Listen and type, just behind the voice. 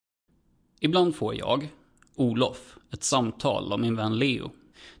Ibland får jag, Olof, ett samtal om min vän Leo.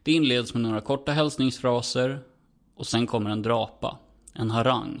 Det inleds med några korta hälsningsfraser och sen kommer en drapa, en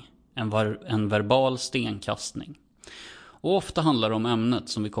harang, en verbal stenkastning. Och ofta handlar det om ämnet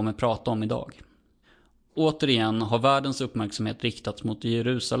som vi kommer prata om idag. Återigen har världens uppmärksamhet riktats mot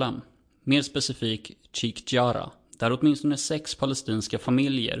Jerusalem, mer specifikt Sheikh Jarrah, där åtminstone 6 palestinska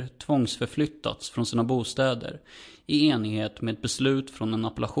familjer tvångsförflyttats från sina bostäder i enlighet med ett beslut från en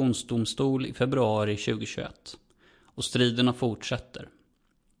appellationsdomstol i februari 2021. Och striderna fortsätter.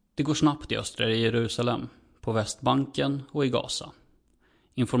 Det går snabbt i östra Jerusalem, på Västbanken och i Gaza.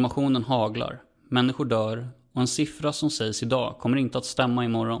 Informationen haglar, människor dör och en siffra som sägs idag kommer inte att stämma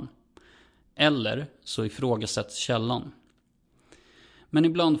imorgon. Eller så ifrågasätts källan. Men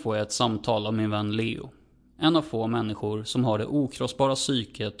ibland får jag ett samtal av min vän Leo. En av få människor som har det okrossbara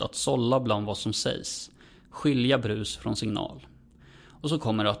psyket att sålla bland vad som sägs. Skilja brus från signal. Och så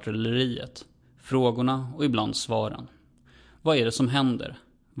kommer artilleriet. Frågorna och ibland svaren. Vad är det som händer?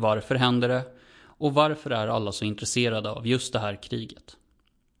 Varför händer det? Och varför är alla så intresserade av just det här kriget?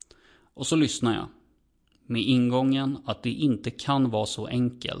 Och så lyssnar jag. Med ingången att det inte kan vara så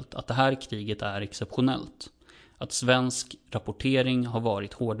enkelt att det här kriget är exceptionellt. Att svensk rapportering har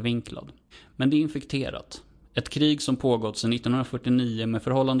varit hårdvinklad. Men det är infekterat. Ett krig som pågått sedan 1949 med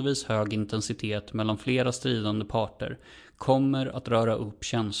förhållandevis hög intensitet mellan flera stridande parter kommer att röra upp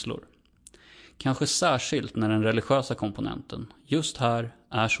känslor. Kanske särskilt när den religiösa komponenten just här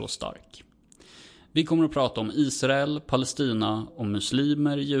är så stark. Vi kommer att prata om Israel, Palestina, om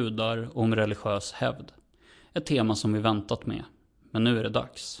muslimer, judar och om religiös hävd. Ett tema som vi väntat med. Men nu är det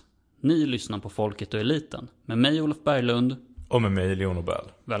dags. Ni lyssnar på Folket och Eliten. Med mig Olof Berglund. Och med mig Leon Nobel.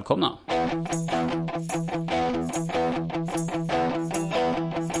 Välkomna.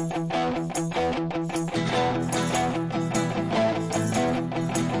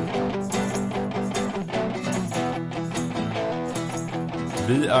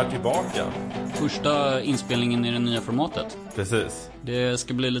 Vi är tillbaka. Första inspelningen i det nya formatet. Precis. Det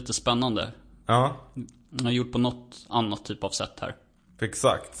ska bli lite spännande. Ja. Jag har gjort på något annat typ av sätt här.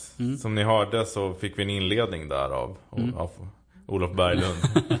 Exakt. Som ni hörde så fick vi en inledning där av Olof Berglund.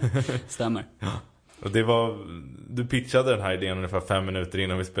 Stämmer. Ja. Och det var, du pitchade den här idén ungefär 5 minuter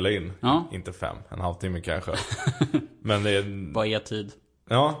innan vi spelade in. Ja. Inte 5, en halvtimme kanske. Men det är... Vad är tid?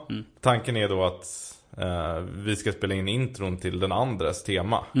 Ja, tanken är då att vi ska spela in intron till den andres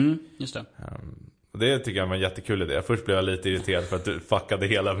tema. Just det. Och det tycker jag var en jättekul idé. Först blev jag lite irriterad för att du fuckade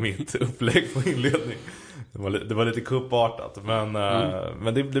hela mitt upplägg på inledning. Det var lite kuppartat. Men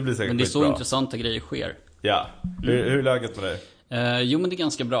det blir säkert skitbra. Men det är så intressanta grejer sker. Ja. Hur är läget med dig? Jo, men det är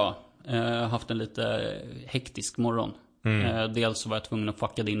ganska bra. Jag har haft en lite hektisk morgon. Dels så var jag tvungen att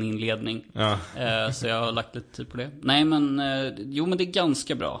fucka din inledning. Ja. Så jag har lagt lite tid på det. Nej, men men det är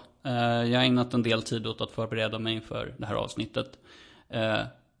ganska bra. Jag har ägnat en del tid åt att förbereda mig inför det här avsnittet.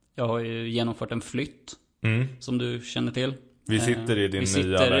 Jag har ju genomfört en flytt, som du känner till. Vi sitter i din nya lägenhet. Vi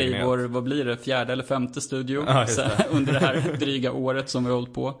sitter i vår, vad blir det, 4:e eller 5:e studio under det här dryga året som vi har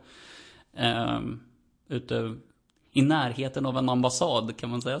hållit på. Ute i närheten av en ambassad, kan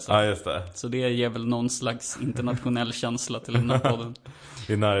man säga så. Ja, just det. Så det ger väl någon slags internationell känsla till den här podden.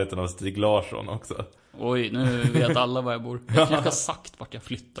 I närheten av Stig Larsson också. Oj, nu vet alla var jag bor. Jag kanske har sagt vart jag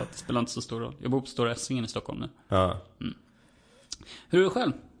flyttat. Det spelar inte så stor roll. Jag bor på Stora Essingen i Stockholm nu. Ja. Hur är du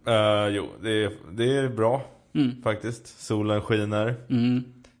själv? Jo, det är bra faktiskt. Solen skiner.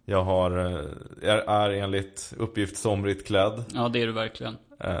 Jag är enligt uppgift somrigt klädd. Ja, det är du verkligen.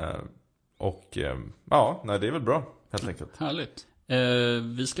 Det är väl bra, helt enkelt. Härligt.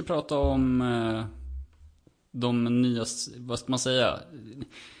 Vi ska prata om de nya, vad ska man säga,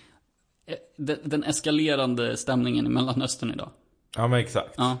 den eskalerande stämningen i Mellanöstern idag. Ja, men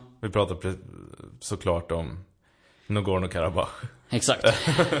exakt. Ja. Vi pratar såklart om Nagorno-Karabach. Exakt.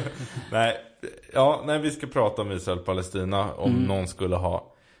 Nej, vi ska prata om Israel-Palestina om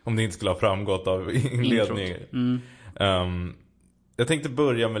om det inte skulle ha framgått av inledningen. Jag tänkte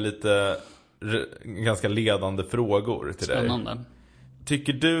börja med lite ganska ledande frågor till dig. Spännande.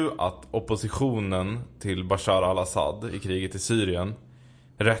 Tycker du att oppositionen till Bashar al-Assad i kriget i Syrien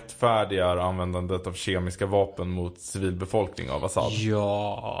rättfärdigar användandet av kemiska vapen mot civilbefolkning av Assad?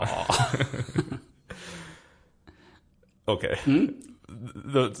 Ja. Okej.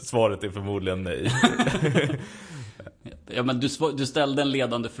 Svaret är förmodligen nej. Ja, men du ställde en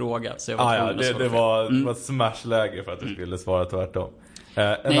ledande fråga, så jag var det var smashläge för att du skulle svara tvärtom.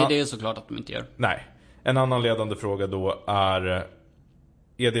 Nej, det är såklart att de inte gör. Nej. En annan ledande fråga då är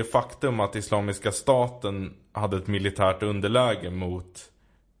det faktum att Islamiska staten hade ett militärt underläge mot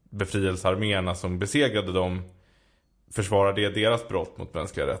befrielsearméerna som besegrade dem försvarar det deras brott mot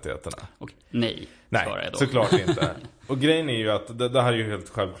mänskliga rättigheterna? Och nej, svarar jag då. Såklart inte. Och grejen är ju att det här är ju helt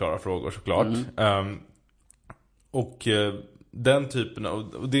självklara frågor såklart. Den typen av,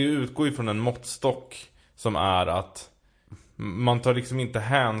 och det utgår ju från en måttstock som är att man tar liksom inte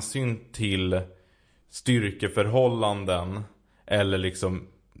hänsyn till styrkeförhållanden eller liksom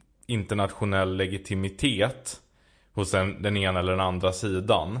internationell legitimitet hos den ena eller den andra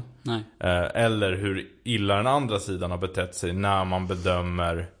sidan. Nej. Eller hur illa den andra sidan har betett sig när man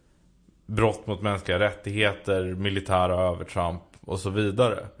bedömer brott mot mänskliga rättigheter, militära övertramp och så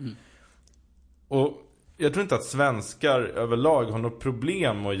vidare. Och jag tror inte att svenskar överlag har något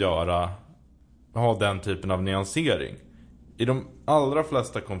problem att ha den typen av nyansering. I de allra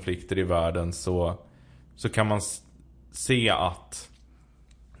flesta konflikter i världen så kan man se att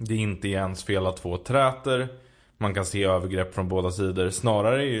det inte är ens fel att två träter. Man kan se övergrepp från båda sidor.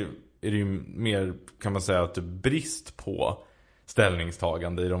 Snarare är det ju mer, kan man säga, att det brist på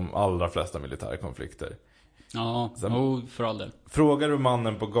ställningstagande i de allra flesta militära konflikter. Ja, för all del. Frågar du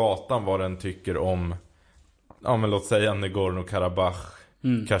mannen på gatan vad den tycker om, ja men låt säga Nagorno-Karabach,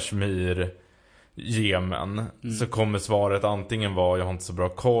 Kashmir, Jemen, så kommer svaret antingen vara jag har inte så bra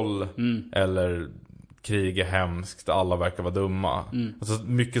koll eller krig är hemskt, alla verkar vara dumma. Alltså,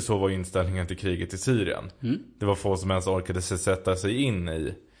 mycket så var inställningen till kriget i Syrien. Det var få som ens orkade sätta sig in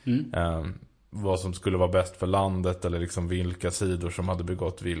i vad som skulle vara bäst för landet eller liksom vilka sidor som hade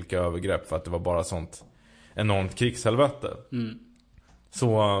begått vilka övergrepp, för att det var bara sånt enormt krigshelvete. Så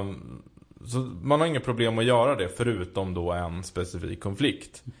man har inga problem att göra det förutom då en specifik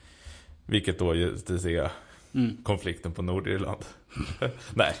konflikt. Vilket då just är konflikten på Nordirland.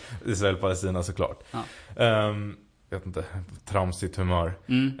 Nej, Israel-Palestina såklart. Ja. Jag vet inte, tramsigt humör.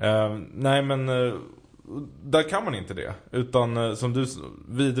 Nej, men där kan man inte det. Utan som du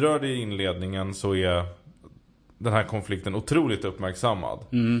vidrörde i inledningen så är den här konflikten otroligt uppmärksammad.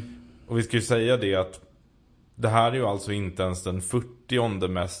 Och vi ska ju säga det att det här är ju alltså inte ens den 40:e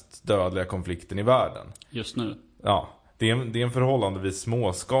mest dödliga konflikten i världen. Just nu. Ja, det är en förhållandevis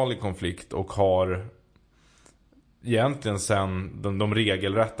småskalig konflikt och har egentligen sen de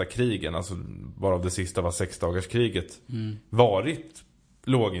regelrätta krigen, alltså bara det sista var 6-dagarskriget, varit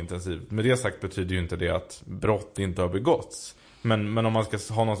lågintensivt. Med det sagt betyder ju inte det att brott inte har begåtts. Men om man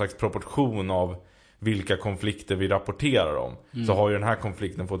ska ha någon slags proportion av vilka konflikter vi rapporterar om, så har ju den här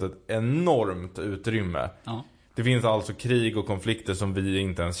konflikten fått ett enormt utrymme. Ja. Det finns alltså krig och konflikter som vi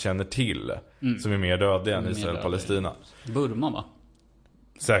inte ens känner till, som är mer dödliga än Israel-Palestina. Burma, va?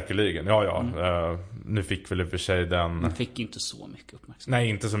 Säkerligen, nu fick väl i och för sig den fick inte så mycket uppmärksamhet. Nej,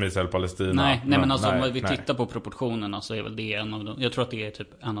 inte som Israel-Palestina. Nej, men alltså om vi tittar på proportionerna så är väl det en av de, jag tror att det är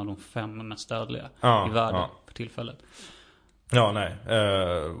typ en av de 5 mest dödliga i världen för tillfället. Ja, nej.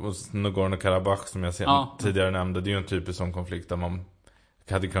 Och Nagorno-Karabach som jag tidigare nämnde, det är ju en typisk sån konflikt där man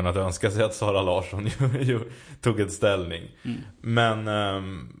hade kunnat önska sig att Sara Larsson tog ett ställning. Men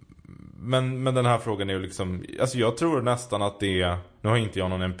den här frågan är ju liksom, alltså jag tror nästan att det, nu har inte jag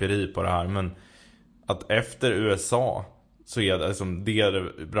någon empiri på det här, men att efter USA så är det liksom, det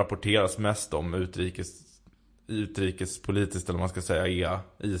rapporteras mest om utrikespolitiskt, eller man ska säga, är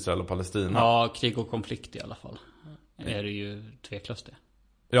Israel och Palestina. Ja, krig och konflikt i alla fall. Är det ju tveklöst det.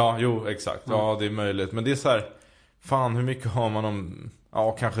 Ja, jo, exakt. Ja, det är möjligt. Men det är så här, fan, hur mycket har man om,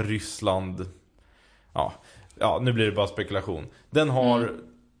 kanske Ryssland. Ja, nu blir det bara spekulation. Den har,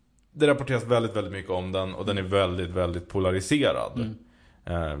 det rapporteras väldigt, väldigt mycket om den, och den är väldigt, väldigt polariserad.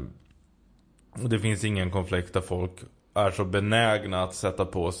 Och det finns ingen konflikt där folk är så benägna att sätta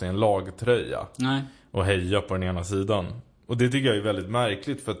på sig en lagtröja. Nej. Och heja på den ena sidan. Och det tycker jag är väldigt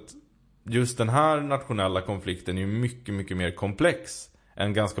märkligt, för att just den här nationella konflikten är ju mycket, mycket mer komplex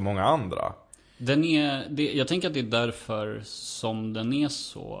än ganska många andra. Jag tänker att det är därför som den är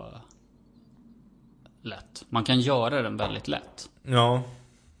så lätt. Man kan göra den väldigt lätt. Ja.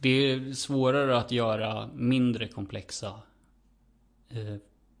 Det är svårare att göra mindre komplexa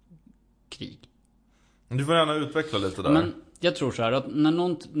krig. Du får gärna utveckla lite där. Men jag tror så här att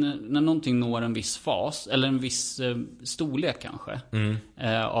när någonting når en viss fas, eller en viss storlek kanske,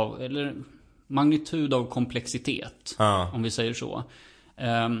 eller magnitud av komplexitet, om vi säger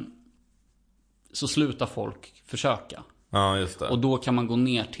så slutar folk försöka. Ja, just det. Och då kan man gå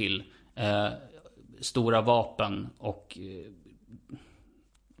ner till stora vapen och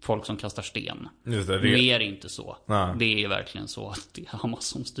folk som kastar sten. Just det, nu är det inte så. Nej. Det är verkligen så att det är Hamas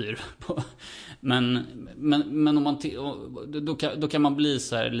som styr på. Men om man då kan man bli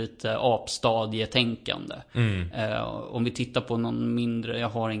så här lite apstadietänkande. Om vi tittar på någon mindre, jag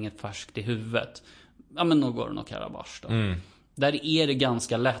har inget färskt i huvudet. Ja, men Nagorno-Karabach då. Där är det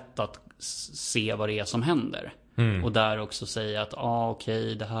ganska lätt att se vad det är som händer. Och där också säga att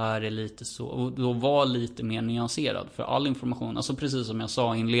okej, det här är lite så. Och då var lite mer nyanserad. För all information, alltså precis som jag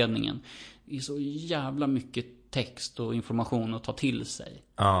sa i inledningen, det är så jävla mycket text och information att ta till sig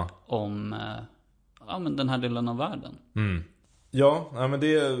om men den här delen av världen. Ja, men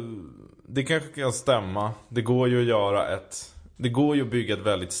det kanske kan stämma. Det går ju att bygga ett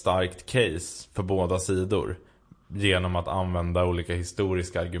väldigt starkt case för båda sidor genom att använda olika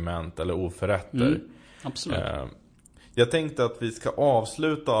historiska argument eller oförrätter. Absolut. Jag tänkte att vi ska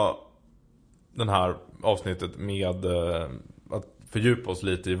avsluta den här avsnittet med att fördjupa oss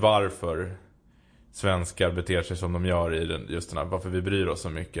lite i varför svenskar beter sig som de gör i just den här, varför vi bryr oss så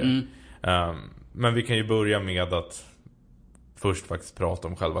mycket. Men vi kan ju börja med att först faktiskt prata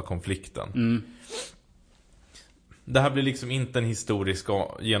om själva konflikten. Det här blir liksom inte en historisk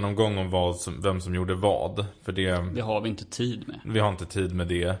genomgång om vem som gjorde vad. För det har vi inte tid med. Vi har inte tid med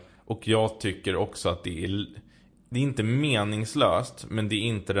det. Och jag tycker också att det är inte meningslöst, men det är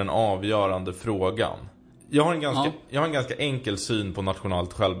inte den avgörande frågan. Jag har en ganska enkel syn på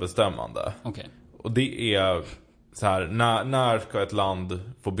nationellt självbestämmande. Okay. Och det är så här, när ska ett land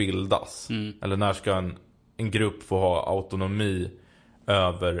få bildas? Eller när ska en grupp få ha autonomi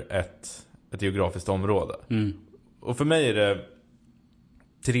över ett geografiskt område? Och för mig är det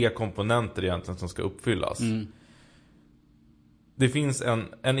 3 komponenter egentligen som ska uppfyllas. Det finns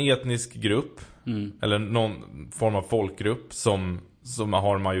en etnisk grupp eller någon form av folkgrupp som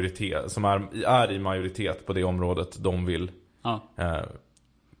har majoritet, som är i majoritet på det området de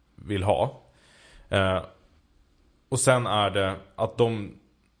vill ha. Och sen är det att de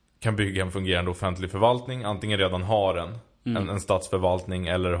kan bygga en fungerande offentlig förvaltning, antingen redan har en statsförvaltning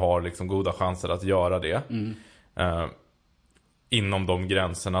eller har liksom goda chanser att göra det. Inom de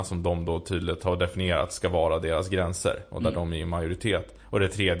gränserna som de då tydligt har definierat ska vara deras gränser och där de är i majoritet. Och det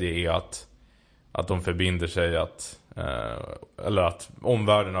tredje är att de förbinder sig eller att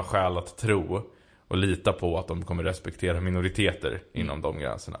omvärlden har skäl att tro och lita på att de kommer respektera minoriteter inom de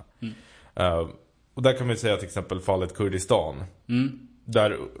gränserna. Och där kan vi säga till exempel fallet Kurdistan.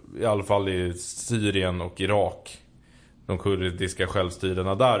 Där i alla fall i Syrien och Irak, de kurdiska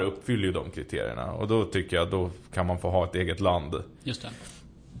självstyrena där uppfyller ju de kriterierna. Och då tycker jag då kan man få ha ett eget land. Just det.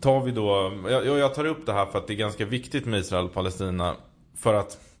 Tar vi då, jag tar upp det här för att det är ganska viktigt med Israel och Palestina. För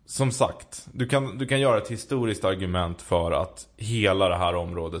att, som sagt, du kan göra ett historiskt argument för att hela det här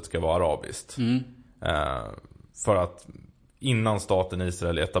området ska vara arabiskt. För att innan staten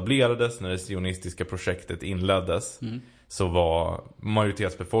Israel etablerades, när det sionistiska projektet inleddes, så var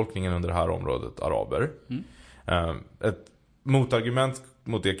majoritetsbefolkningen under det här området araber. Ett motargument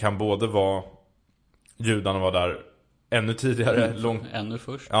mot det kan både vara judarna var där ännu tidigare, ännu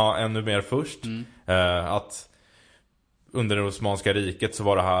först. Ja, ännu mer först. Att under det Osmanska riket så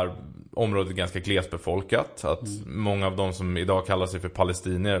var det här området ganska glesbefolkat. Att många av de som idag kallar sig för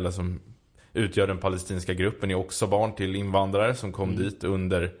palestinier eller som utgör den palestinska gruppen är också barn till invandrare som kom dit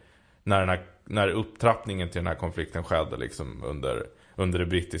under när upptrappningen till den här konflikten skedde liksom under det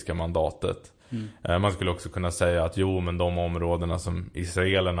brittiska mandatet. Man skulle också kunna säga att men de områdena som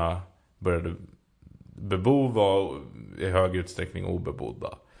israelerna började bebo var i hög utsträckning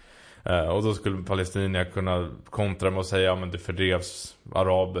obebodda. Och då skulle palestinierna kunna kontra med att säga men det fördrevs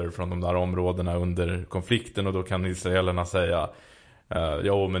araber från de där områdena under konflikten, och då kan israelerna säga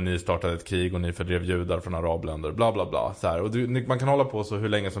men ni startade ett krig och ni fördrev judar från arabländer, bla bla bla. Så här. Och man kan hålla på så hur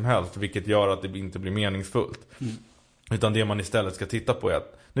länge som helst, vilket gör att det inte blir meningsfullt. Utan det man istället ska titta på är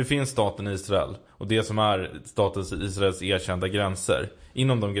att nu finns staten Israel, och det som är staten Israels erkända gränser.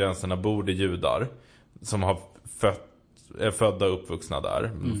 Inom de gränserna bor det judar som är födda och uppvuxna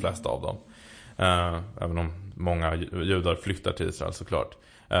där, de flesta av dem. Även om många judar flyttar till Israel såklart.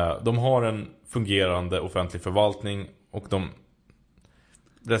 De har en fungerande offentlig förvaltning och de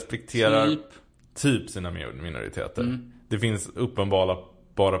respekterar typ sina minoriteter. Det finns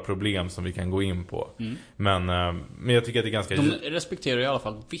uppenbara problem som vi kan gå in på. Men jag tycker att det är ganska... De respekterar i alla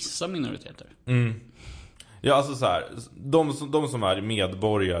fall vissa minoriteter. Ja, alltså så här, de som är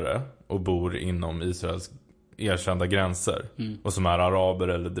medborgare och bor inom Israels erkända gränser och som är araber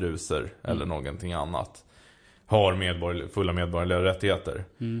eller druser eller någonting annat har fulla medborgerliga rättigheter.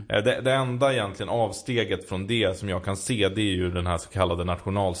 Det enda egentligen avsteget från det som jag kan se, det är ju den här så kallade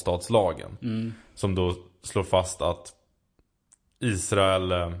nationalstatslagen som då slår fast att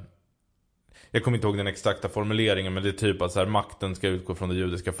Israel, jag kommer inte ihåg den exakta formuleringen, men det är typ att så här, makten ska utgå från det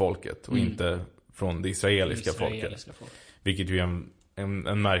judiska folket och inte från det israeliska folket. Vilket ju är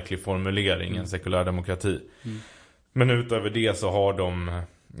en märklig formulering, en sekulär demokrati. Men utöver det så har de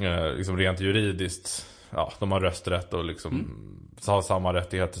liksom rent juridiskt de har rösträtt och liksom har samma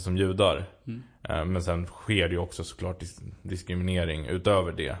rättigheter som judar. Men sen sker det ju också såklart diskriminering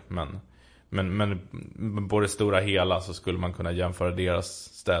utöver det. Men på det stora hela så skulle man kunna jämföra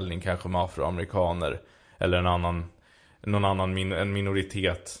deras ställning kanske med afroamerikaner eller en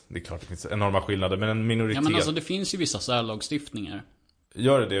minoritet. Det är klart det finns enorma skillnader, men en minoritet. Ja, men alltså det finns ju vissa särlagstiftningar.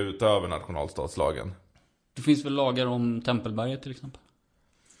 Gör det utöver nationalstatslagen? Det finns väl lagar om Tempelberget till exempel?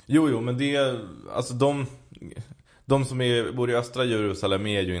 Jo, men det alltså de som bor i östra Jerusalem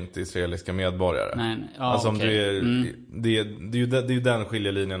är ju inte israeliska medborgare. Nej. Ja, alltså om okay. det är ju den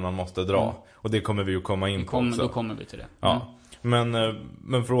skiljelinjen man måste dra. Och det kommer vi ju komma in på också. Då kommer vi till det. Ja. Men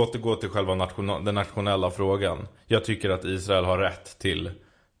för att återgå till själva den nationella frågan. Jag tycker att Israel har rätt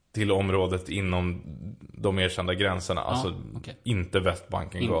till området inom de erkända gränserna. Alltså inte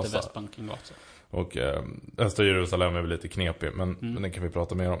Västbanken, Gaza. Inte Västbanken, Gaza. Och östra Jerusalem är väl lite knepig, men det kan vi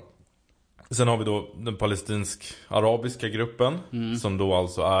prata mer om. Sen har vi då den palestinsk-arabiska gruppen som då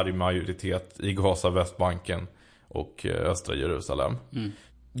alltså är i majoritet i Gaza, Västbanken och östra Jerusalem.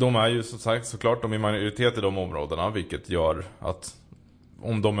 De är ju som sagt såklart de är i majoritet i de områdena, vilket gör att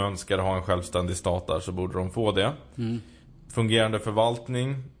om de önskar ha en självständig stat där så borde de få det. Fungerande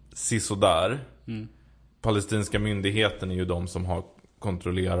förvaltning, sisådär. Palestinska myndigheten är ju de som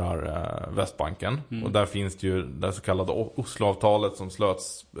kontrollerar Västbanken. Och där finns det ju det så kallade Osloavtalet som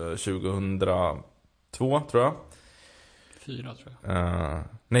slöts 2002, tror jag. 4 tror jag.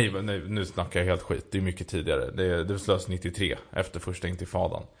 Nej, nu snackar jag helt skit. Det är mycket tidigare. Det slöts 93 efter första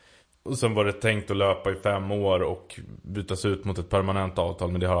intifadan. Och sen var det tänkt att löpa i 5 år och bytas ut mot ett permanent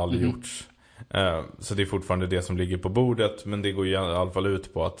avtal, men det har aldrig gjorts. Så det är fortfarande det som ligger på bordet, men det går ju i alla fall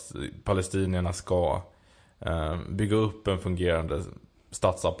ut på att palestinierna ska bygga upp en fungerande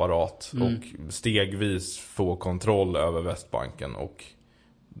statsapparat och stegvis få kontroll över Västbanken, och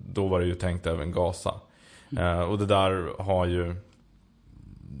då var det ju tänkt även Gaza. Och det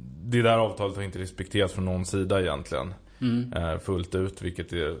där avtalet har inte respekterats från någon sida egentligen fullt ut,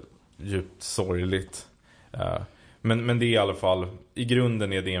 vilket är djupt sorgligt. Men det är i alla fall, i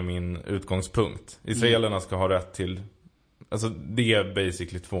grunden är det min utgångspunkt. Israelerna ska ha rätt till, alltså det är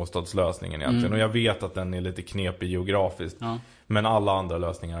basically tvåstatslösningen egentligen. Och jag vet att den är lite knepig geografiskt. Men alla andra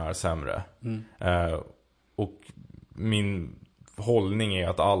lösningar är sämre. Och min hållning är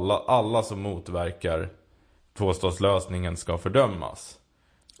att alla som motverkar tvåstatslösningen ska fördömas.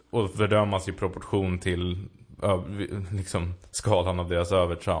 Och fördömas i proportion till liksom skalan av deras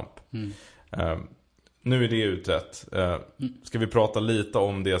övertramp. Nu är det utrett. Ska vi prata lite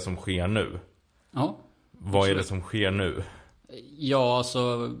om det som sker nu? Ja. Vad är det som sker nu? Ja,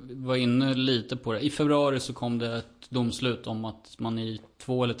 alltså var inne lite på det. I februari så kom det ett domslut om att man i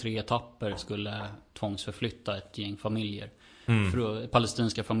 2 eller 3 etapper skulle tvångsförflytta ett gäng familjer.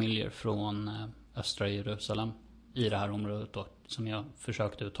 Palestinska familjer från östra Jerusalem i det här området då, som jag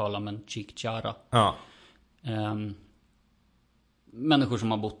försökte uttala, men Chikchara. Ja. Människor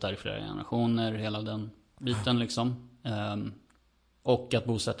som har bott där i flera generationer, hela den biten liksom. Och att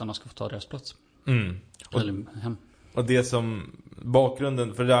bosättarna ska få ta deras plats. Eller hem. Och det som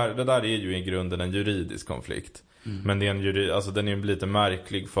bakgrunden, för det där är ju i grunden en juridisk konflikt. Men det är alltså den är lite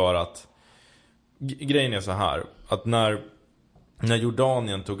märklig för att grejen är så här, att när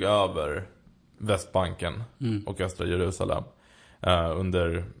Jordanien tog över Västbanken och östra Jerusalem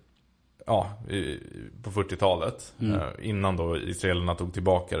under på 40-talet innan då israelerna tog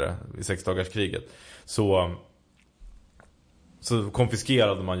tillbaka det i 6-dagarskriget, så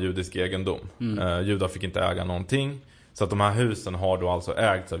konfiskerade man judisk egendom. Judar fick inte äga någonting. Så att de här husen har då alltså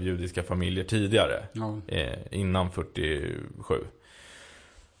ägts av judiska familjer tidigare. Innan 47.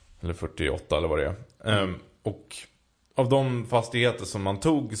 Eller 48 eller vad det är. Och av de fastigheter som man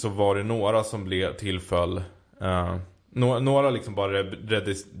tog så var det några som blev tillföll. Några liksom bara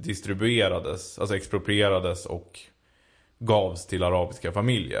redistribuerades, alltså exproprierades och gavs till arabiska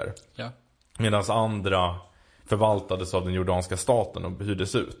familjer. Medan andra förvaltades av den jordanska staten och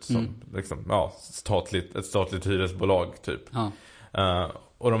hyrdes ut som liksom, ett statligt hyresbolag typ.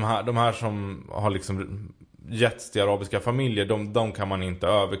 Och de här som har liksom getts till arabiska familjer, de kan man inte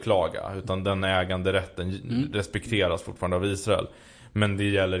överklaga, utan den äganderätten respekteras fortfarande av Israel. Men det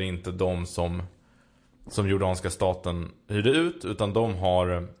gäller inte de som jordanska staten hyrde ut, utan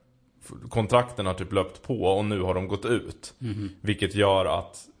kontrakten har typ löpt på och nu har de gått ut. Vilket gör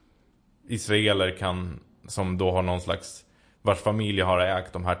att israeler som då har någon slags, vars familj har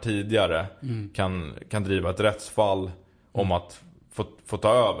ägt de här tidigare, kan driva ett rättsfall om att få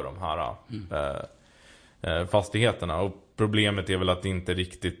ta över de här fastigheterna. Och problemet är väl att det inte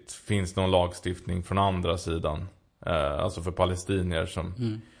riktigt finns någon lagstiftning från andra sidan, alltså för palestinier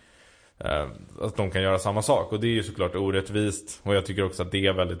att de kan göra samma sak. Och det är ju såklart orättvist. Och jag tycker också att det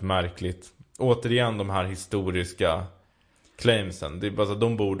är väldigt märkligt. Återigen de här historiska claimsen. Det är bara så att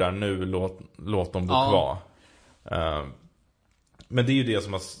de bor där nu, låt dem bo kvar. Men det är ju det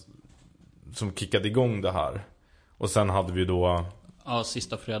som kickade igång det här. Och sen hade vi då... Ja,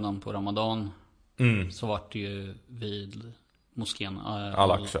 sista fredagen på Ramadan så var det ju vid moskén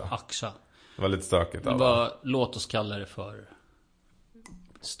Al-Aqsa. Det var lite stökigt. Det var, låt oss kalla det för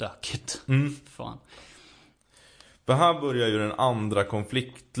stökigt. Fan. För här börjar ju den andra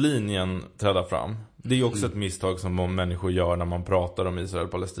konfliktlinjen träda fram. Det är ju också ett misstag som människor gör när man pratar om Israel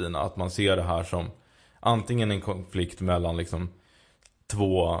och Palestina. Att man ser det här som antingen en konflikt mellan liksom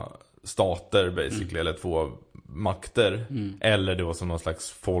två stater basically, eller två makter, eller då som någon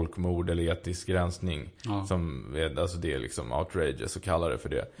slags folkmord eller etisk rensning, som är, alltså det är liksom outrageous att kalla det för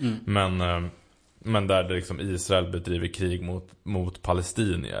det. Men där det liksom Israel bedriver krig mot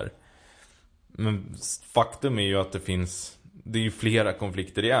palestinier. Men faktum är ju att det är ju flera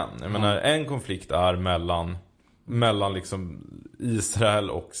konflikter igen. Jag menar, en konflikt är mellan liksom Israel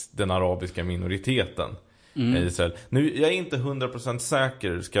och den arabiska minoriteten i Israel. Nu, jag är inte 100%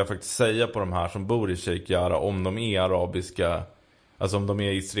 säker, ska jag faktiskt säga, på de här som bor i Sheikh Jarrah, om de är arabiska, alltså om de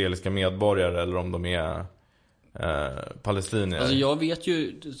är israeliska medborgare eller om de är palestinier. Alltså jag vet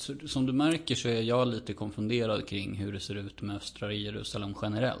ju, som du märker så är jag lite konfunderad kring hur det ser ut med östra Jerusalem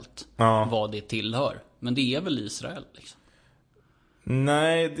generellt. Vad det tillhör. Men det är väl Israel liksom?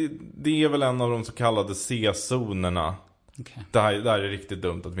 Nej, det är väl en av de så kallade C-zonerna. Okay. Det här är riktigt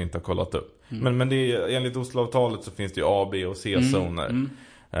dumt att vi inte har kollat upp. Men det är, enligt Osloavtalet så finns det ju A, B och C-zoner.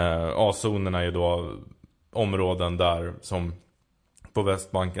 A-zonerna är ju då områden där som på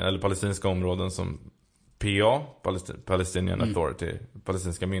Västbanken, eller palestinska områden som PA, Palestinian Authority,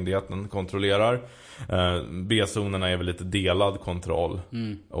 palestinska myndigheten, kontrollerar. B-zonerna är väl lite delad kontroll.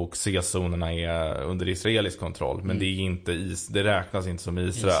 Och C-zonerna är under israelisk kontroll. Men det är inte det räknas inte som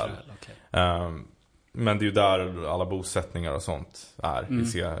Israel. Okay. Men det är ju där alla bosättningar och sånt är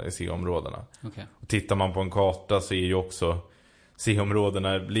i C-områdena. Okay. Och tittar man på en karta så är ju också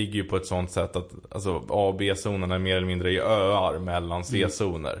C-områdena ligger ju på ett sånt sätt att alltså A- och B-zonerna är mer eller mindre i öar mellan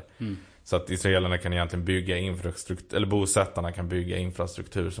C-zoner. Så att israelerna kan egentligen bygga infrastruktur, eller bosättarna kan bygga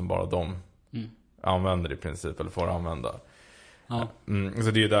infrastruktur som bara de använder i princip, eller får använda.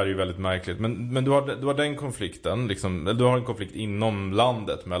 Så det där är ju väldigt märkligt. Men du har den konflikten liksom, du har en konflikt inom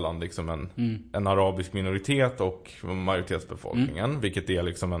landet mellan liksom en arabisk minoritet och majoritetsbefolkningen, vilket är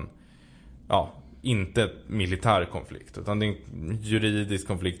liksom inte en militär konflikt, utan det är en juridisk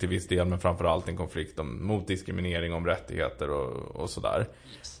konflikt till viss del, men framförallt en konflikt mot diskriminering, om rättigheter och sådär.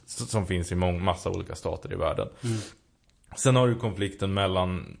 Som finns i massa olika stater i världen. Sen har du konflikten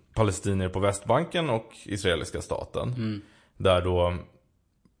mellan palestinier på Västbanken och israeliska staten. Där då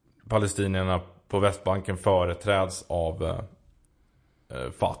palestinierna på Västbanken företräds av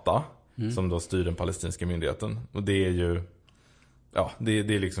Fatah, som då styr den palestinska myndigheten. Och det är ju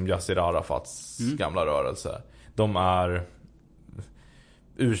det är liksom Yasser Arafats gamla rörelse. De är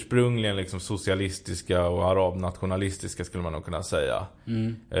ursprungligen liksom socialistiska och arabnationalistiska, skulle man nog kunna säga.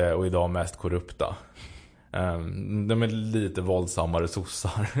 Och idag mest korrupta. De är lite våldsammare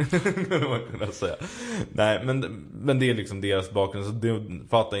sossar, skulle man kunna säga. Nej, men det är liksom deras bakgrund, så det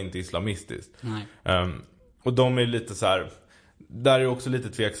fattar inte islamistiskt. Och de är lite så här, där är också lite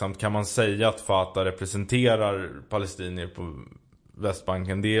tveksamt, kan man säga att Fatah representerar palestinier på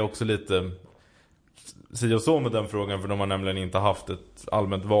Västbanken? Det är också lite si och så med den frågan, för de har nämligen inte haft ett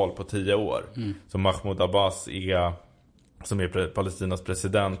allmänt val på 10 år. Så Mahmoud Abbas som är Palestinas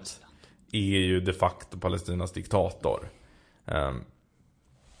president, är ju de facto Palestinas diktator.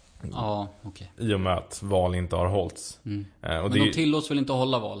 Okay. I och med att val inte har hållits. Men de tillåts väl inte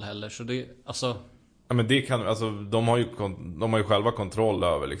hålla val heller, så det alltså... Ja, men det kan, alltså, de har ju själva kontroll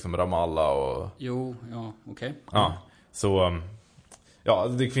över liksom Ramallah och... Okej. Ja, så... det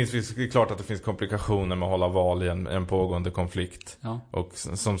är klart att det finns komplikationer med att hålla val i en pågående konflikt. Och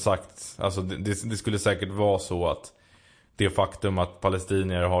som sagt, alltså det skulle säkert vara så att det faktum att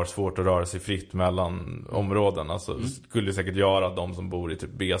palestinier har svårt att röra sig fritt mellan områden, alltså skulle säkert göra att de som bor i typ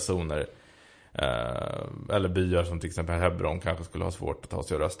B-zoner eller byar som till exempel Hebron kanske skulle ha svårt att ta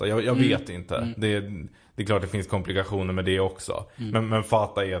sig och rösta. Jag vet inte. Det är klart det finns komplikationer med det också. Men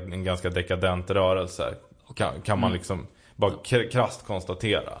Fatah är en ganska dekadent rörelse. Kan man liksom bara krasst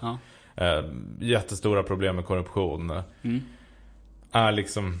konstatera. Jättestora problem med korruption. Är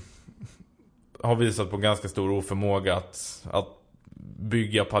liksom, har visat på ganska stor oförmåga att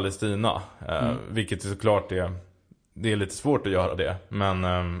bygga Palestina. Vilket såklart är det är lite svårt att göra det.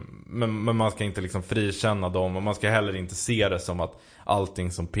 Men man ska inte liksom frikänna dem. Och man ska heller inte se det som att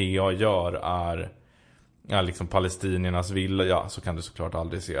allting som PA gör är liksom palestiniernas vilja. Ja, så kan du såklart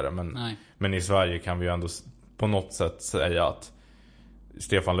aldrig se det. Men i Sverige kan vi ju ändå på något sätt säga att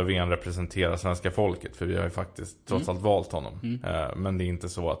Stefan Löfven representerar svenska folket. För vi har ju faktiskt trots allt valt honom. Men det är inte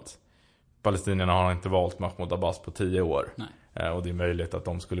så att palestinierna har inte valt Mahmoud Abbas på 10 år. Och det är möjligt att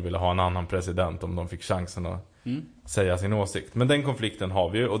de skulle vilja ha en annan president om de fick chansen att säga sin åsikt. Men den konflikten har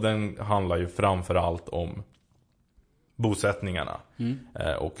vi ju, och den handlar ju framförallt om bosättningarna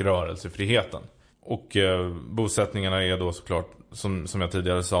och rörelsefriheten. Och bosättningarna är då såklart, som jag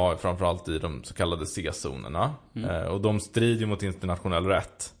tidigare sa, framförallt i de så kallade C-zonerna. Och de strider mot internationell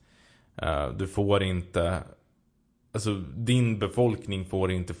rätt. Du får inte... Alltså din befolkning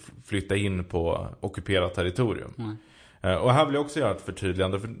får inte flytta in på ockuperat territorium. Och här vill jag också göra ett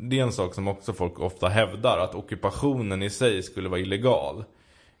förtydligande, för det är en sak som också folk ofta hävdar, att ockupationen i sig skulle vara illegal.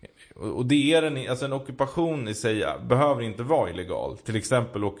 Och det är en ockupation i sig behöver inte vara illegal. Till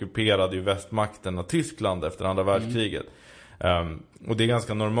exempel ockuperade ju västmakterna Tyskland efter andra världskriget. Och det är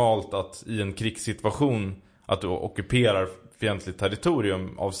ganska normalt att i en krigssituation att du ockuperar fientligt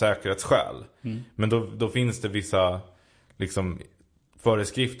territorium av säkerhetsskäl. Men då finns det vissa liksom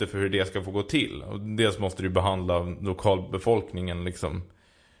föreskrifter för hur det ska få gå till. Och dels måste du behandla lokalbefolkningen liksom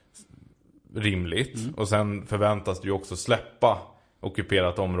rimligt. Och sen förväntas du också släppa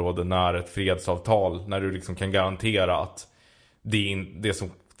ockuperat område när ett fredsavtal, när du liksom kan garantera att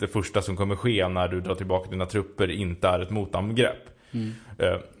det första som kommer ske när du drar tillbaka dina trupper inte är ett motangrepp.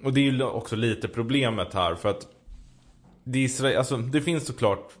 Och det är ju också lite problemet här, för att det finns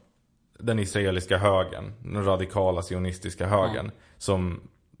såklart den israeliska högern, den radikala sionistiska högern, som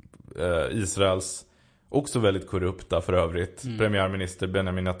Israels också väldigt korrupta för övrigt premiärminister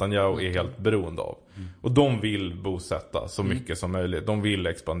Benjamin Netanyahu är helt beroende av. Och de vill bosätta så mycket som möjligt. De vill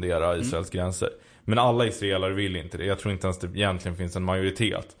expandera Israels gränser. Men alla israelare vill inte det. Jag tror inte ens det egentligen finns en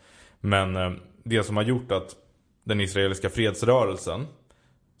majoritet. Men det som har gjort att den israeliska fredsrörelsen,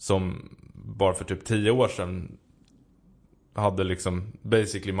 som bara för typ 10 år sedan hade liksom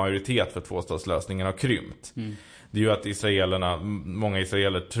basically majoritet för tvåstatslösningen, har krympt. Det är ju att många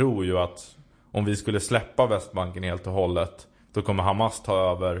israeler tror ju att om vi skulle släppa Västbanken helt och hållet, då kommer Hamas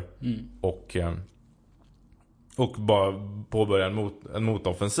ta över och bara påbörja en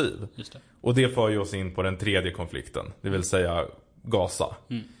motoffensiv. Just det. Och det för ju oss in på den tredje konflikten, det vill säga Gaza.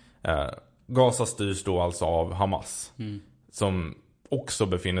 Gaza styrs då alltså av Hamas, som också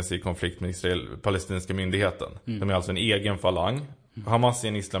befinner sig i konflikt med palestinska myndigheten. De är alltså en egen falang. Hamas är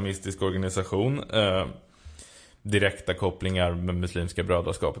en islamistisk organisation. Direkta kopplingar med muslimska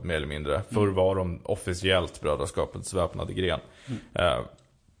brödraskapet mer eller mindre. Förr var de officiellt brödraskapets väpnade gren.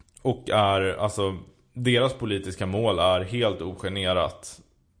 Och deras politiska mål är helt ogenerat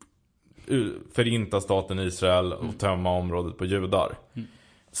förinta staten Israel och tömma området på judar.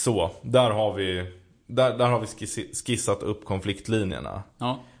 Så, där har vi skissat upp konfliktlinjerna.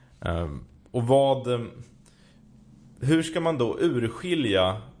 Och hur ska man då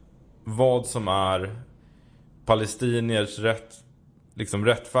urskilja vad som är palestiniers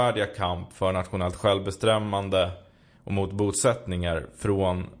rättfärdiga kamp för nationellt självbestämmande och mot bosättningar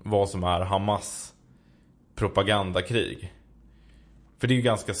från vad som är Hamas propagandakrig? För det är ju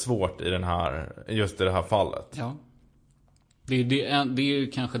ganska svårt just i det här fallet. Ja. Det är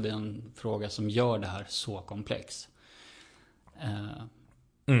ju kanske den fråga som gör det här så komplex.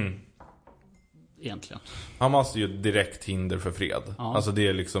 Egentligen. Hamas är ju ett direkt hinder för fred. Alltså det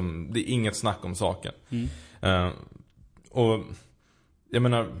är inget snack om saken. Och jag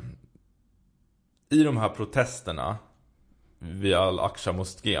menar, i de här protesterna vid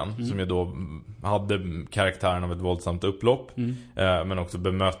Al-Aqsa-moskén, som ju då hade karaktären av ett våldsamt upplopp, men också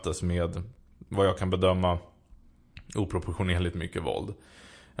bemöttes med vad jag kan bedöma oproportionerligt mycket våld.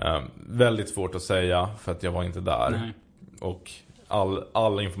 Väldigt svårt att säga, för att jag var inte där. Och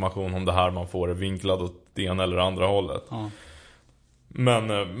all information om det här man får är vinklad åt det ena eller andra hållet.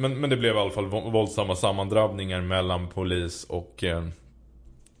 Men det blev i alla fall våldsamma sammandrabbningar mellan polis och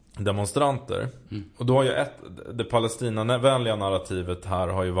demonstranter. Och då har ju det palestinavänliga narrativet här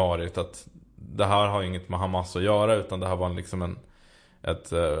har ju varit att det här har inget med Hamas att göra, utan det här var liksom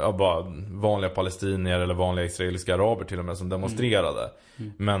bara vanliga palestinier eller vanliga israeliska araber till och med som demonstrerade.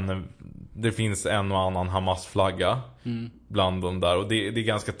 Men det finns en och annan Hamas-flagga bland dem där. Och det är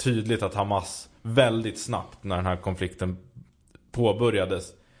ganska tydligt att Hamas väldigt snabbt, när den här konflikten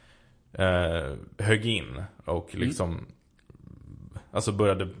påbörjades, högg in och liksom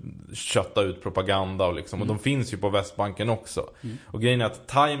började kötta ut propaganda och de finns ju på Västbanken också. Och grejen är att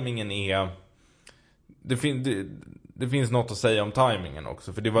tajmingen är det finns något att säga om timingen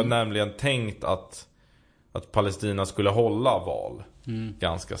också. För det var nämligen tänkt att Palestina skulle hålla val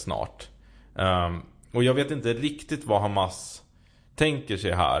ganska snart. Och jag vet inte riktigt vad Hamas tänker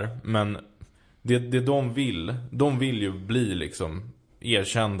sig här. Men det de vill ju bli liksom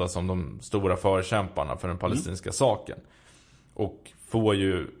erkända som de stora förkämparna för den palestinska saken. Och får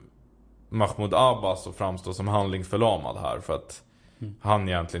ju Mahmoud Abbas att framstå som handlingsförlamad här. För att han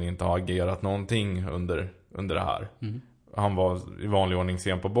egentligen inte har agerat någonting under det här. Han var i vanlig ordning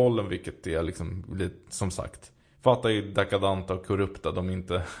sen på bollen, vilket är liksom som sagt, fattar ju dekadanta och korrupta. De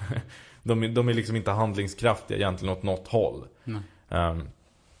är liksom inte handlingskraftiga egentligen åt något håll.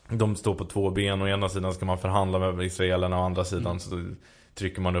 De står på två ben, och ena sidan ska man förhandla med israelerna, och andra sidan så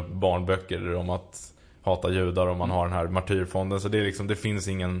trycker man upp barnböcker om att hata judar, och man har den här martyrfonden. Så det är liksom, det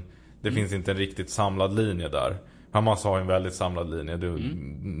finns inte en riktigt samlad linje där. Hamas har en väldigt samlad linje,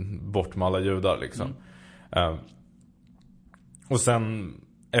 bort med alla judar liksom. Och sen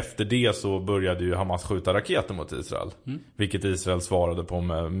efter det så började ju Hamas skjuta raketer mot Israel. Vilket Israel svarade på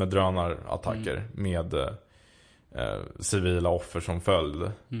med drönarattacker med civila offer som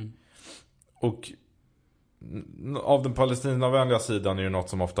följd. Och av den palestinavänliga sidan är ju något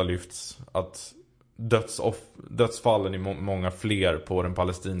som ofta lyfts att dödsfallen är många fler på den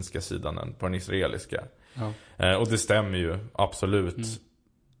palestinska sidan än på den israeliska. Och det stämmer ju absolut.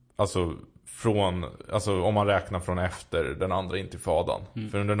 Alltså om man räknar från efter den andra intifadan.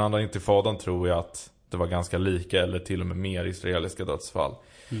 För under den andra intifadan tror jag att det var ganska lika eller till och med mer israeliska dödsfall.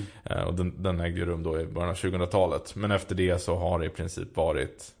 Och den ägde rum då i början av 2000-talet. Men efter det så har det i princip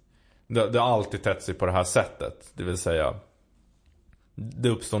varit, det har alltid tätt sig på det här sättet. Det vill säga, det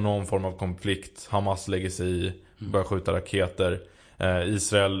uppstår någon form av konflikt. Hamas lägger sig i, börjar skjuta raketer.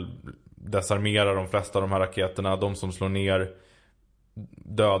 Israel desarmerar de flesta av de här raketerna. De som slår ner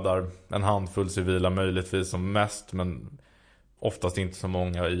dödar en handfull civila möjligtvis som mest, men oftast inte så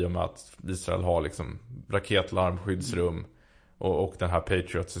många, i och med att Israel har liksom raketlarm, skyddsrum och den här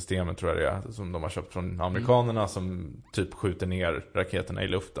Patriot-systemet tror jag det är, som de har köpt från amerikanerna, som typ skjuter ner raketerna i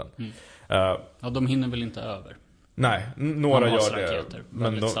luften. Ja, de hinner väl inte över. Nej, några gör det. Raketer,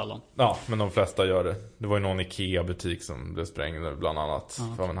 men de flesta gör det. Det var ju någon Ikea-butik som blev sprängd bland annat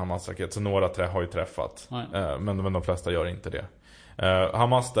för en Hamas-raket. Så några har ju träffat. Men de flesta gör inte det.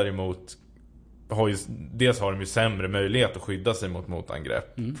 Hamas däremot dels har de ju sämre möjlighet att skydda sig mot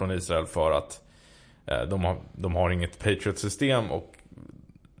motangrepp från Israel, för att de har inget Patriot-system och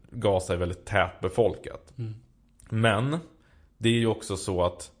Gaza är väldigt tätbefolkat. Men det är ju också så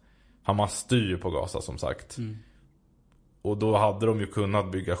att Hamas styr på Gaza som sagt. Och då hade de ju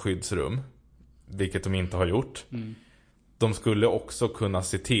kunnat bygga skyddsrum, vilket de inte har gjort. De skulle också kunna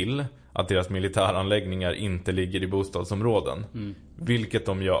se till att deras militäranläggningar inte ligger i bostadsområden, vilket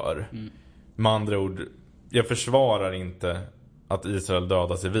de gör. Med andra ord, jag försvarar inte att Israel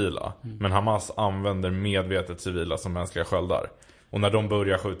dödar civila, men Hamas använder medvetet civila som mänskliga sköldar. Och när de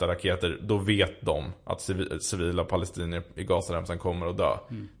börjar skjuta raketer, då vet de att civila palestinier i Gazaremsan kommer att dö.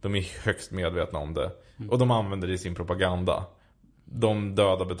 De är högst medvetna om det. Och de använder det i sin propaganda. De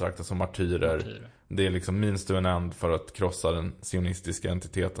döda betraktas som martyrer. Det är liksom means to an end för att krossa den sionistiska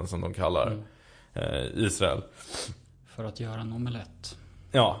entiteten som de kallar Israel. För att göra en omelett.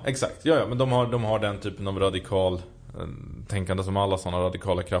 Ja, exakt. Ja, men de har den typen av radikal tänkande som alla sådana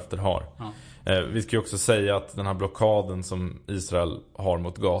radikala krafter har. Vi ska ju också säga att den här blockaden som Israel har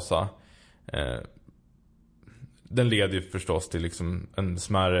mot Gaza, den leder ju förstås till liksom en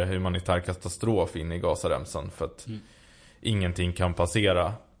smärre humanitär katastrof in i Gazaremsan, för att ingenting kan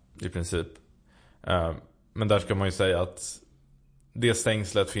passera i princip. Men där ska man ju säga att det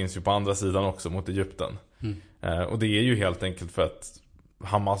stängslet finns ju på andra sidan också mot Egypten. Och det är ju helt enkelt för att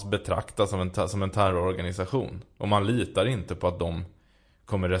Hamas betraktas som en terrororganisation. Och man litar inte på att de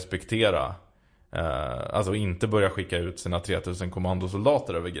kommer respektera, alltså inte börja skicka ut sina 3000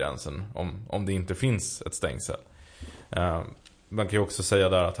 kommandosoldater över gränsen om det inte finns ett stängsel. Man kan ju också säga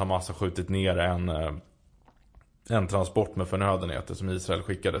där att Hamas har skjutit ner en transport med förnödenheter som Israel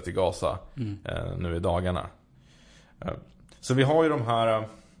skickade till Gaza nu i dagarna. Så vi har ju de här,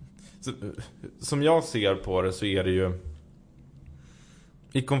 som jag ser på det så är det ju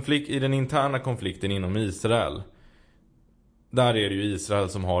i den interna konflikten inom Israel, där är det ju Israel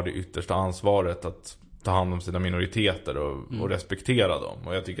som har det yttersta ansvaret att ta hand om sina minoriteter och respektera dem.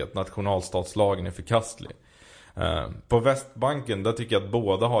 Och jag tycker att nationalstatslagen är förkastlig. På Västbanken, där tycker jag att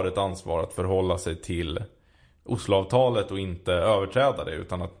båda har ett ansvar att förhålla sig till Osloavtalet och inte överträda det,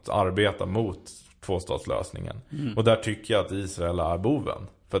 utan att arbeta mot tvåstatslösningen. Och där tycker jag att Israel är boven.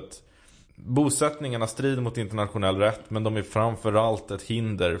 För att bosättningarna strider mot internationell rätt, men de är framförallt ett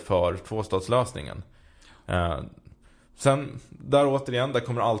hinder för tvåstatslösningen. Sen, där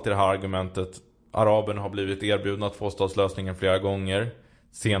kommer alltid det här argumentet. Araberna har blivit erbjudna tvåstatslösningen flera gånger.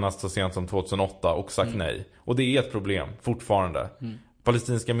 Senast så sent som 2008 och sagt nej. Och det är ett problem fortfarande.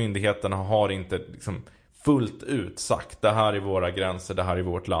 Palestinska myndigheterna har inte liksom fullt ut sagt det här är våra gränser, det här är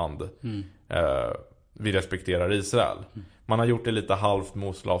vårt land. Vi respekterar Israel. Man har gjort det lite halvt med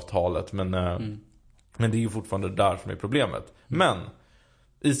Osloavtalet, men det är ju fortfarande där som är problemet. Men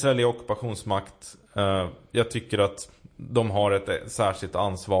Israel är ockupationsmakt. Jag tycker att de har ett särskilt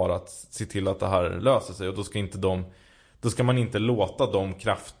ansvar att se till att det här löser sig. Och då ska man inte låta de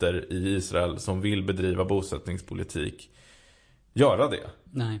krafter i Israel som vill bedriva bosättningspolitik göra det.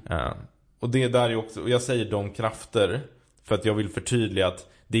 Nej. Och det där är också, och jag säger de krafter för att jag vill förtydliga att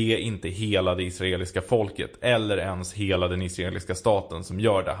det är inte hela det israeliska folket eller ens hela den israeliska staten som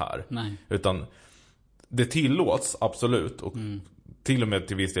gör det här. Nej. Utan det tillåts absolut och till och med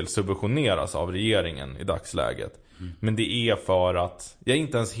till viss del subventioneras av regeringen i dagsläget. Men det är för att jag är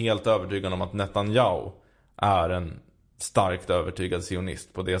inte ens helt övertygad om att Netanyahu är en starkt övertygad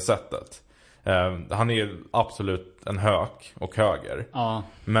sionist på det sättet. Han är absolut en hök och höger. Ja.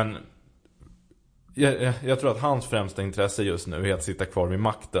 Men jag tror att hans främsta intresse just nu är att sitta kvar vid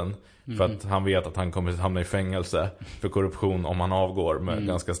makten. För att han vet att han kommer att hamna i fängelse för korruption om han avgår med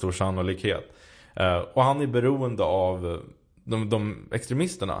ganska stor sannolikhet. Och han är beroende av de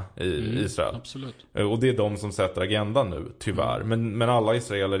extremisterna i Israel. Absolut. Och det är de som sätter agendan nu, tyvärr. Men alla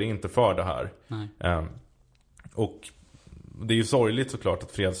israeler är inte för det här. Nej. Och det är ju sorgligt såklart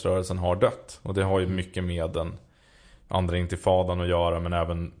att fredsrörelsen har dött. Och det har ju mycket med den andra intifadan att göra. Men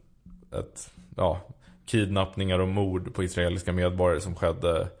även kidnappningar och mord på israeliska medborgare som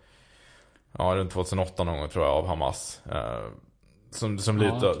skedde runt 2008 någon gång tror jag av Hamas. Som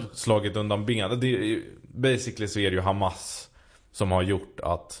lite slagit undan benen. Basically så är det ju Hamas som har gjort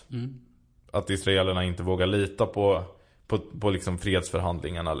att israelerna inte vågar lita på liksom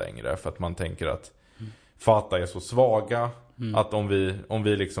fredsförhandlingarna längre. För att man tänker att Fatah är så svaga att om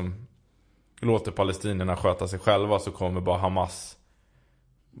vi liksom låter palestinierna sköta sig själva så kommer bara Hamas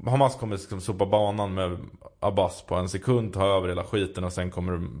kommer liksom sopa banan med Abbas på en sekund, ta över hela skiten och sen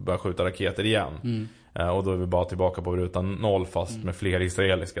kommer de börja skjuta raketer igen. Och då är vi bara tillbaka på rutan 0 fast med fler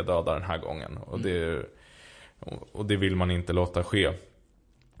israeliska döda den här gången. Och det vill man inte låta ske.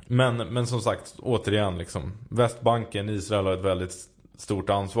 Men som sagt, återigen liksom, Västbanken, Israel har ett väldigt stort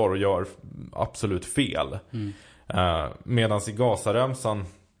ansvar och gör absolut fel. Medan i Gazaremsan,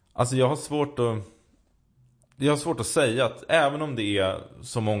 alltså jag har svårt att säga att även om det är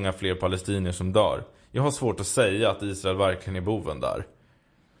så många fler palestinier som dör, jag har svårt att säga att Israel verkligen är boven där.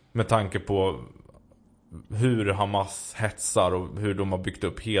 Med tanke på hur Hamas hetsar och hur de har byggt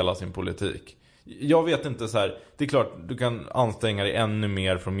upp hela sin politik. Jag vet inte så här, det är klart du kan anstränga dig ännu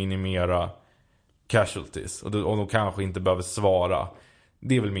mer för att minimera casualties och de kanske inte behöver svara.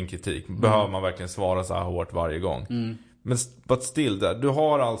 Det är väl min kritik. Behöver man verkligen svara så här hårt varje gång? Men but still där, du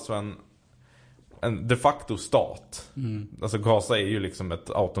har alltså en de facto stat. Alltså Gaza är ju liksom ett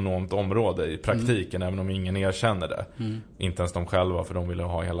autonomt område i praktiken, även om ingen erkänner det. Inte ens de själva, för de vill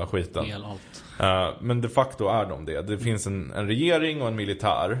ha hela skiten. Men de facto är de det. Det finns en regering och en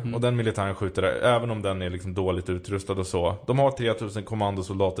militär. Och den militären skjuter, även om den är liksom dåligt utrustad och så. De har 3000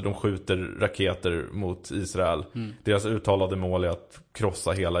 kommandosoldater, de skjuter raketer mot Israel. Deras uttalade mål är att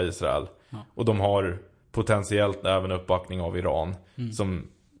krossa hela Israel. Och de har potentiellt även uppbackning av Iran.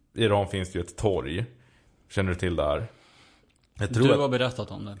 I Iran finns det ju ett torg. Känner du till det här? Du har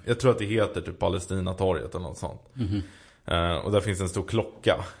berättat om det. Jag tror att det heter typ Palestina-torget eller något sånt. Och där finns en stor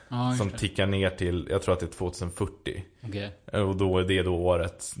klocka som tickar ner till, jag tror att det är 2040. Och då är det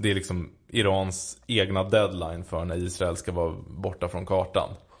året. Det är liksom Irans egna deadline för när Israel ska vara borta från kartan.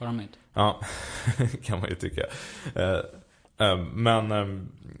 Charmigt. Ja, kan man ju tycka.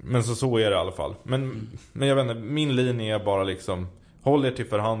 Men så är det i alla fall. Men jag vet inte, min linje är bara liksom, håll er till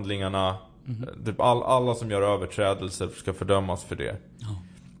förhandlingarna. Alla som gör överträdelser ska fördömas för det.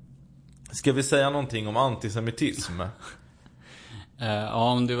 Ska vi säga någonting om antisemitism?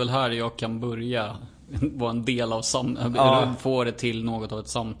 Ja, men det är väl här jag kan börja vara en del av få det till något av ett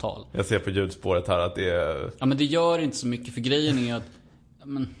samtal. Jag ser på ljudspåret här att det är... Ja, men det gör inte så mycket, för grejen är att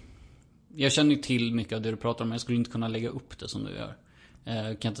jag känner ju till mycket av det du pratar om, men jag skulle inte kunna lägga upp det som du gör.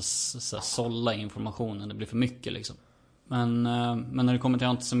 Jag kan inte sålla informationen, det blir för mycket liksom. Men när det kommer till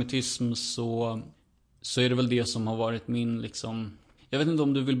antisemitism så är det väl det som har varit min liksom... Jag vet inte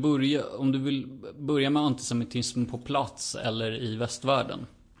om du vill börja med antisemitism på plats eller i västvärlden.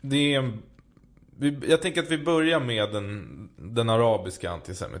 Jag tänker att vi börjar med den arabiska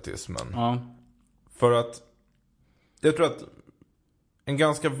antisemitismen. Ja. För att jag tror att en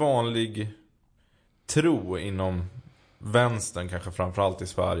ganska vanlig tro inom vänstern, kanske framförallt i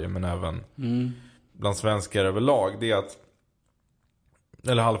Sverige, men även bland svenskar överlag, det är att,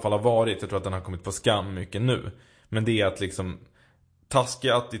 eller i alla fall har varit, jag tror att den har kommit på skam mycket nu, men det är att liksom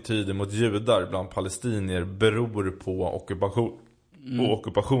taskiga attityder mot judar bland palestinier beror på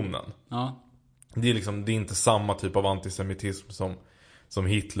ockupationen. Ja. Det är liksom, det är inte samma typ av antisemitism som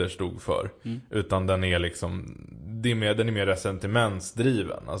Hitler stod för, utan den är liksom, den är mer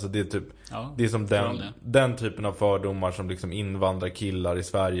resentimentsdriven. Alltså det är typ, det är som den typen av fördomar som liksom invandrarkillar i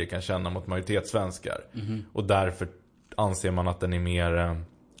Sverige kan känna mot majoritetssvenskar. Och därför anser man att den är mer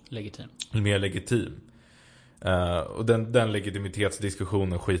legitim. Och den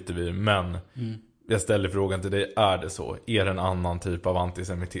legitimitetsdiskussionen skiter vi i, men jag ställer frågan till dig, är det så? Är det en annan typ av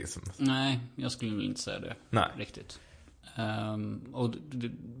antisemitism? Nej, jag skulle väl inte säga det. Nej. Riktigt. Och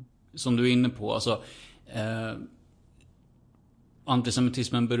som du är inne på, alltså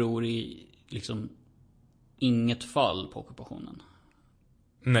antisemitismen beror i liksom inget fall på ockupationen.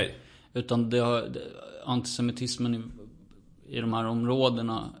 Nej. Utan antisemitismen i de här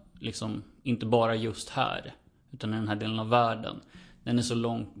områdena, liksom inte bara just här, utan i den här delen av världen,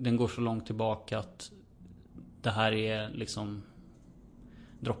 den går så långt tillbaka att det här är liksom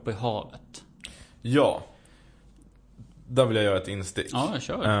droppe i havet. Ja. Där vill jag göra ett instick. Ja, jag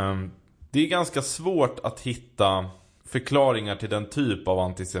kör. Det är ganska svårt att hitta förklaringar till den typ av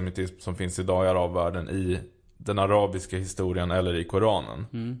antisemitism som finns idag i arabvärlden i den arabiska historien eller i Koranen.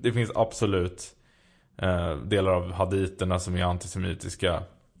 Det finns absolut delar av haditerna som är antisemitiska,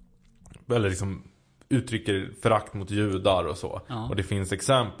 eller liksom uttrycker förakt mot judar och så. Ja. Och det finns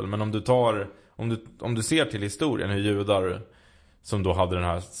exempel, men om du ser till historien hur judar, som då hade den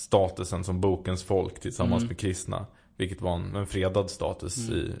här statusen som bokens folk tillsammans med kristna, vilket var en fredad status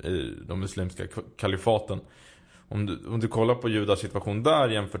i de muslimska kalifaten. Om du kollar på judars situation där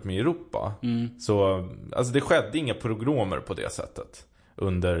jämfört med Europa, så alltså det skedde inga pogromer på det sättet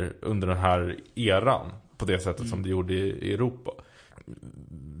under den här eran på det sättet som det gjorde i Europa.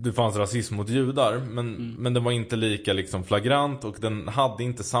 Det fanns rasism mot judar, men den var inte lika liksom flagrant, och den hade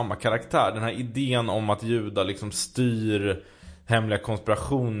inte samma karaktär. Den här idén om att judar liksom styr hemliga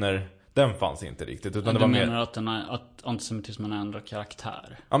konspirationer, den fanns inte riktigt, utan det var mer att antisemitismen ändrar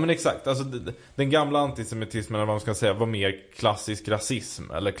karaktär. Ja, men exakt. Alltså den gamla antisemitismen, eller vad man ska säga, var mer klassisk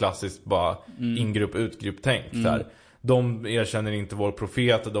rasism, eller klassiskt bara ingrupp utgrupp tänk där. De erkänner inte vår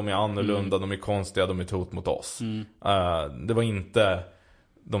profet, de är annorlunda, de är konstiga, de är ett hot mot oss. Det var inte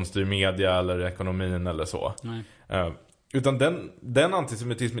de styr media eller ekonomin eller så. Utan den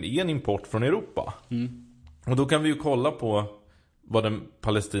antisemitismen är en import från Europa. Och då kan vi ju kolla på vad den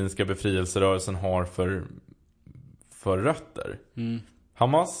palestinska befrielserörelsen har för rötter.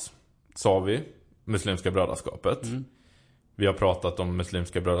 Hamas, sa vi, Muslimska brödraskapet. Vi har pratat om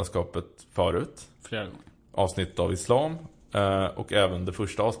Muslimska brödraskapet förut. Flera gånger. Avsnitt av islam, och även det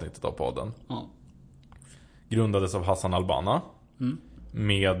första avsnittet av podden. Grundades av Hassan al-Banna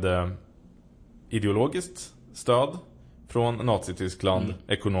med ideologiskt stöd från Nazityskland,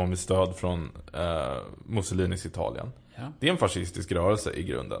 ekonomiskt stöd från Mussolinis Italien. Det är en fascistisk rörelse i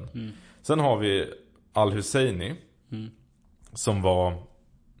grunden. Sen har vi al-Husseini som var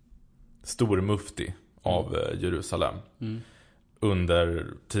stor mufti av Jerusalem under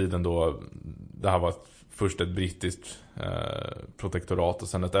tiden då det här var först ett brittiskt protektorat och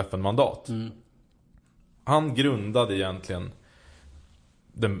sen ett FN-mandat. Han grundade egentligen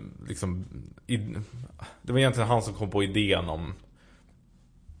det var egentligen han som kom på idén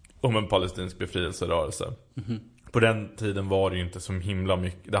om en palestinsk befrielserörelse. På den tiden var det ju inte så himla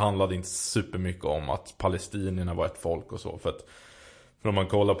mycket, det handlade inte supermycket om att palestinierna var ett folk och så, för om man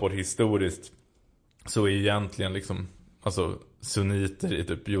kollar på det historiskt så är egentligen liksom, alltså sunniter i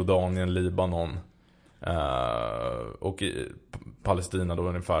typ Jordanien, Libanon och i Palestina då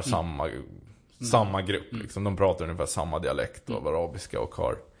ungefär samma grupp liksom. De pratar ungefär samma dialekt av arabiska och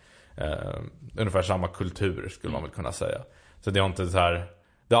har ungefär samma kultur, skulle man väl kunna säga. Så det har inte så här,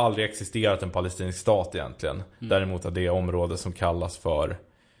 det har aldrig existerat en palestinsk stat egentligen. Däremot är det område som kallas för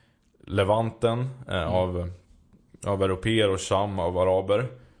Levanten av europeer och Sham av araber.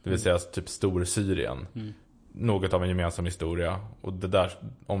 Det vill säga typ Stor-Syrien. Något av en gemensam historia. Och det där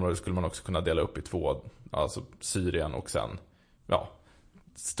området skulle man också kunna dela upp i två. Alltså Syrien och sen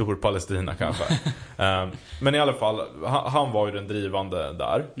Stor-Palestina kanske. Men i alla fall, han var ju den drivande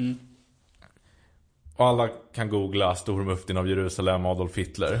där. Och alla kan googla stormuftin av Jerusalem, Adolf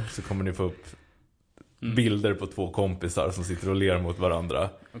Hitler, så kommer ni få upp bilder på två kompisar som sitter och ler mot varandra.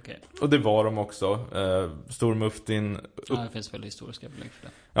 Och det var de också. Stormuftin det finns väl historiska belägg för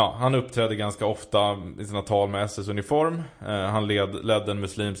det. Ja, han uppträdde ganska ofta i sina tal med SS-uniform. Han ledde en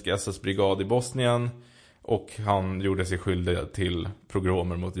muslimsk SS-brigad i Bosnien. och han gjorde sig skyldig till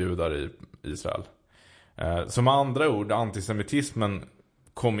pogromer mot judar i Israel. Så med andra ord, antisemitismen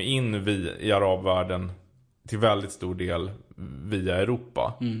kom in i arabvärlden till väldigt stor del via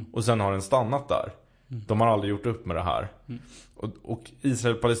Europa. Och sen har den stannat där. De har aldrig gjort upp med det här. Och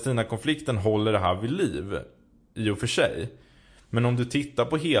Israel-Palestina-konflikten håller det här vid liv i och för sig. Men om du tittar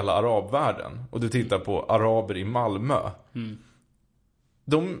på hela arabvärlden och du tittar på araber i Malmö.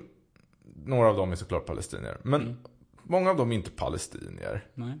 Några av dem är såklart palestinier. Men många av dem är inte palestinier.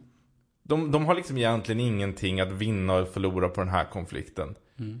 Nej. De har liksom egentligen ingenting att vinna och förlora på den här konflikten.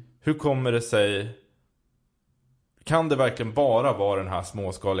 Hur kommer det sig? Kan det verkligen bara vara den här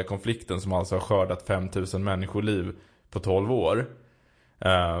småskaliga konflikten som alltså har skördat 5000 människoliv på 12 år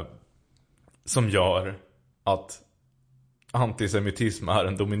som gör att antisemitism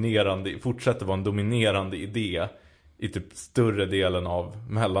är fortsätter vara en dominerande idé i typ större delen av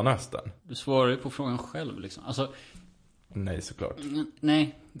Mellanöstern? Du svarar ju på frågan själv liksom. Alltså, nej, såklart.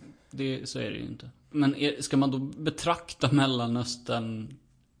 Nej, så är det ju inte. Men ska man då betrakta Mellanöstern,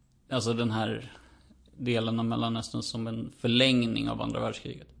 alltså den här delen av Mellanöstern, som en förlängning av andra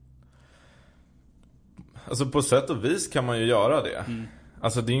världskriget? Alltså på sätt och vis kan man ju göra det.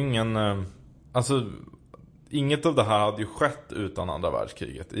 Alltså det är ingen... Alltså inget av det här hade ju skett utan andra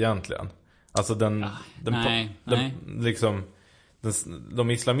världskriget egentligen. Alltså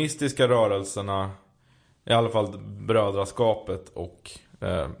de islamistiska rörelserna, i alla fall brödraskapet och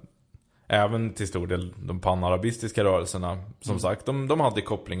även till stor del de panarabistiska rörelserna, som sagt, de hade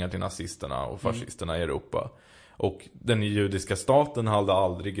kopplingar till nazisterna och fascisterna i Europa. Och den judiska staten hade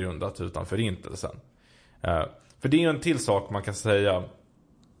aldrig grundats utan förintelsen. För det är ju en till sak man kan säga.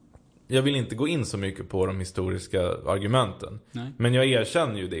 Jag vill inte gå in så mycket på de historiska argumenten. Nej. Men jag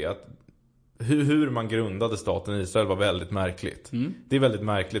erkänner ju det, att hur man grundade staten Israel var väldigt märkligt. Det är väldigt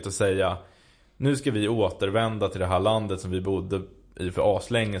märkligt att säga, nu ska vi återvända till det här landet som vi bodde i för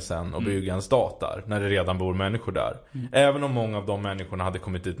aslänge sedan och bygga en stat där, när det redan bor människor där. Även om många av de människorna hade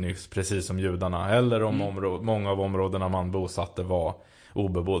kommit dit nyss, precis som judarna, eller om många av områdena man bosatte var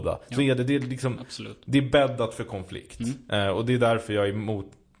obebodda. Ja. Så är det liksom, det är bäddat för konflikt. Och det är därför jag är emot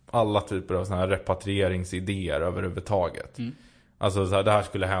alla typer av såna här repatrieringsidéer överhuvudtaget. Alltså så här, det här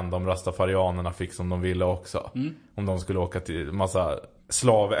skulle hända om rastafarianerna fick som de ville också. Om de skulle åka till massa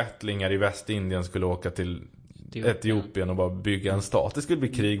slavättlingar i Västindien skulle åka till Etiopien och bara bygga en stat. Det skulle bli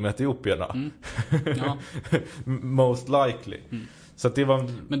krig med etiopierna. Ja. Most likely. Så att det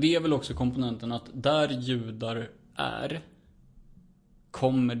var... Men det är väl också komponenten att där judar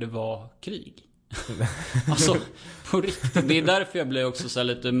kommer det vara krig. Alltså på riktigt. Det är därför jag blir också så här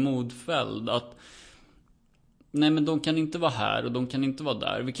lite modfälld, att nej, men de kan inte vara här och de kan inte vara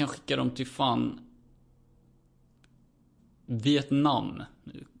där. Vi kan skicka dem till Vietnam.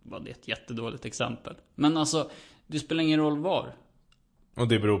 Nu var det ett jättedåligt exempel. Men alltså, det spelar ingen roll var. Och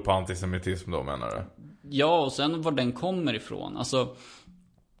det beror på antisemitism då, menar du? Ja, och sen var den kommer ifrån. Alltså,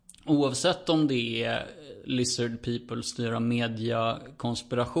 oavsett om det är lizard people styra media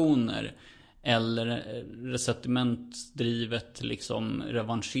konspirationer eller resentimentdrivet liksom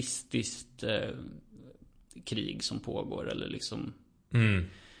revanschistiskt krig som pågår, eller liksom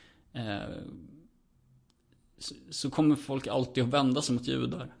så kommer folk alltid att vända sig mot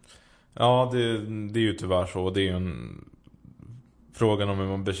judar. Ja, det är ju tyvärr så. Det är ju frågan om hur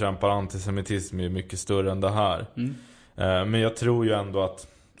man bekämpar antisemitism är mycket större än det här. Men jag tror ju ändå att,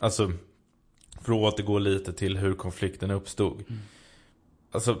 alltså, för att återgå lite till hur konflikten uppstod.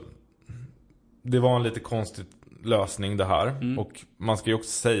 Alltså, det var en lite konstig lösning det här. Och man ska ju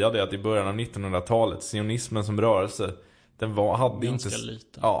också säga det, att i början av 1900-talet, sionismen som rörelse, den hade inte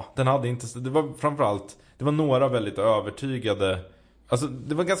liten. Ja, den hade inte, det var framförallt, det var några väldigt övertygade, alltså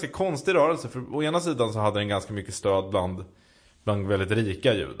det var en ganska konstig rörelse, för å ena sidan så hade den ganska mycket stöd bland väldigt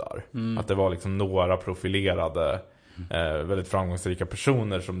rika judar. Att det var liksom några profilerade väldigt framgångsrika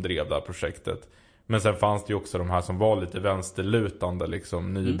personer som drev det här projektet. Men sen fanns det ju också de här som var lite vänsterlutande,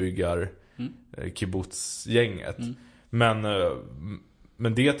 liksom nybyggar kibbutzgänget.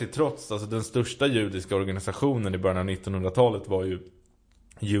 Men det till trots, alltså den största judiska organisationen i början av 1900-talet var ju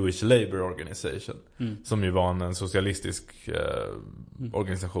Jewish Labour Organization, som ju var en socialistisk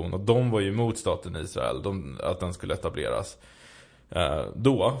organisation, och de var ju emot staten Israel, att den skulle etableras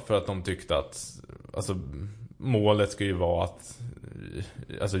då, för att de tyckte att, alltså, målet ska ju vara att,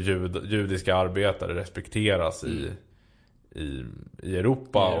 alltså, judiska arbetare respekteras i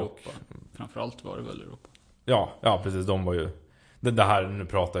Europa. Och framförallt var det väl Europa. Ja, precis, de var ju det här, nu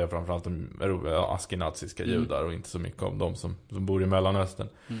pratar jag framförallt om askinaziska judar och inte så mycket om de som bor i Mellanöstern.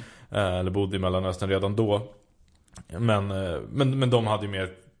 Eller bodde i Mellanöstern redan då. Men de hade ju mer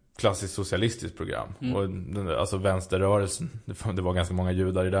klassiskt socialistiskt program. Och alltså vänsterrörelsen, det var ganska många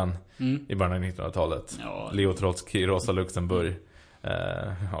judar i den i början av 1900-talet. Ja. Leo Trotsky, Rosa Luxemburg,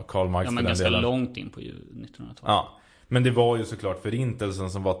 Karl Marx. Ja, men ganska långt in på 1900-talet. Ja, men det var ju såklart förintelsen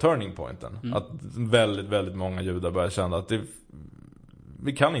som var turning pointen. Att väldigt, väldigt många judar började känna att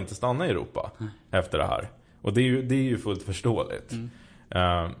vi kan inte stanna i Europa efter det här. Och det är ju fullt förståeligt.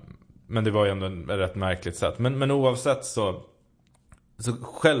 Men det var ju ändå ett rätt märkligt sätt. Men oavsett så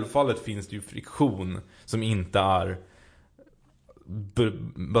självfallet finns det ju friktion som inte är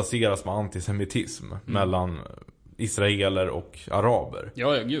baseras på antisemitism mellan israeler och araber.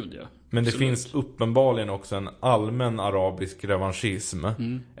 Ja, gud ja. Men det Absolut. finns uppenbarligen också en allmän arabisk revanschism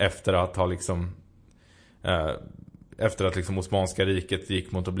efter att ha liksom efter att liksom Osmanska riket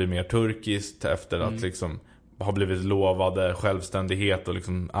gick mot att bli mer turkiskt, efter att liksom har blivit lovade självständighet och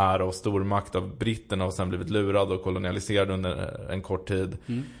liksom ära och stormakt av britterna och sen blivit lurad och kolonialiserad under en kort tid.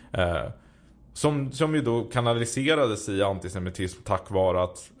 Som ju då kanaliserades i antisemitism tack vare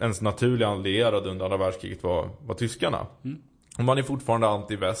att ens naturliga allierade under andra världskriget var tyskarna. Och man är fortfarande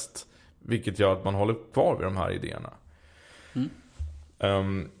anti-väst, vilket gör att man håller kvar vid de här idéerna.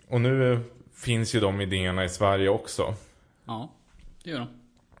 Och nu finns ju de idéerna i Sverige också. Ja, det gör de.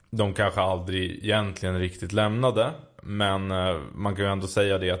 De kanske aldrig egentligen riktigt lämnade, men man kan ju ändå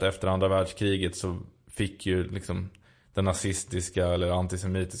säga det att efter andra världskriget så fick ju liksom den nazistiska eller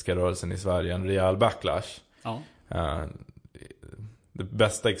antisemitiska rörelsen i Sverige en rejäl backlash. Ja. Det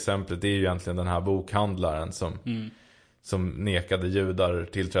bästa exemplet är ju egentligen den här bokhandlaren som nekade judar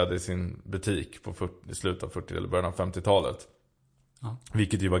tillträde i sin butik i slutet av 40- eller början av 50-talet. Ja.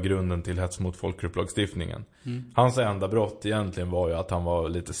 Vilket ju var grunden till hets mot folkgrupplagstiftningen. Hans enda brott egentligen var ju att han var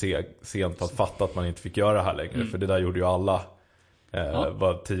lite sent på att fatta att man inte fick göra det här längre. För det där gjorde ju alla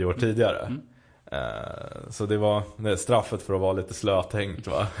var 10 år tidigare. Så det var straffet för att vara lite slötänkt,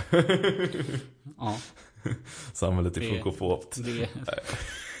 va? Ja. Samhället är funkofobt.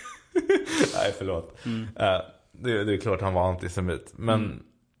 Nej, förlåt. Det är klart han var antisemit. Men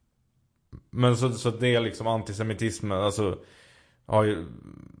så det är liksom antisemitismen, alltså har ju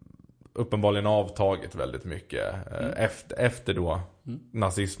uppenbarligen avtagit väldigt mycket efter då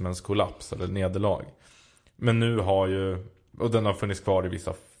nazismens kollaps eller nederlag. Men nu har ju, och den har funnits kvar i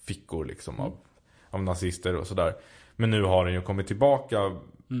vissa fickor liksom av nazister och sådär. Men nu har den ju kommit tillbaka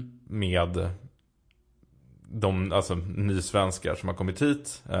med de alltså nysvenskar som har kommit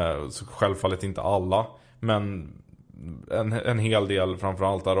hit. Så självfallet inte alla, men en hel del,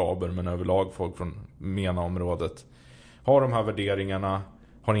 framförallt araber, men överlag folk från MENA-området har de här värderingarna,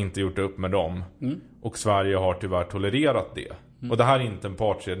 har inte gjort upp med dem. Och Sverige har tyvärr tolererat det. Och det här är inte en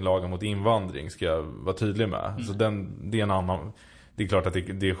partsinlaga mot invandring, ska jag vara tydlig med. Så det är en annan. Det är klart att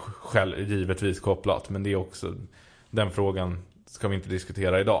det är givetvis kopplat, men det är också, den frågan ska vi inte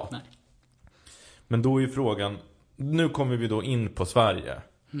diskutera idag. Nej. Men då är frågan, nu kommer vi då in på Sverige.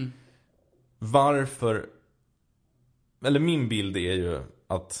 Varför, eller min bild är ju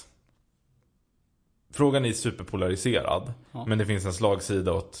att frågan är superpolariserad, men det finns en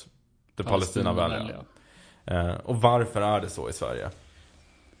slagsida åt det Palestina-vänliga. Och varför är det så i Sverige?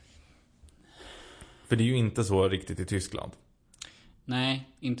 För det är ju inte så riktigt i Tyskland. Nej,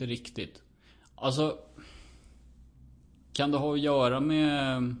 inte riktigt. Alltså, kan det ha att göra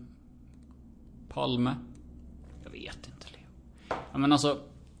med Palme? Jag vet inte, Leo. Ja, men alltså,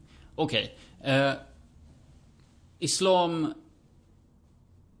 okej. Islam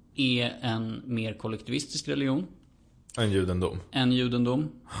är en mer kollektivistisk religion än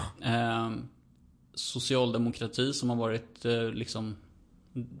judendom. Socialdemokrati som har varit liksom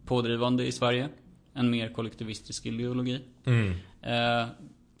pådrivande i Sverige, en mer kollektivistisk ideologi.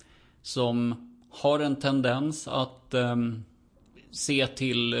 Som har en tendens att se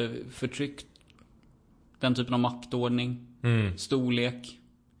till förtryck, den typen av maktordning, storlek,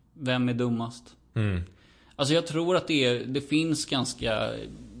 vem är dummast. Alltså jag tror att det finns ganska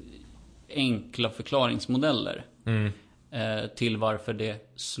enkla förklaringsmodeller till varför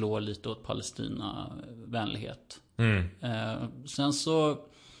det slår lite åt Palestina-vänlighet. Sen så,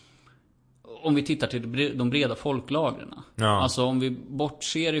 om vi tittar till de breda folklagren, alltså om vi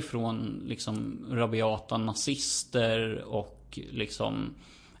bortser ifrån liksom rabiata nazister och liksom,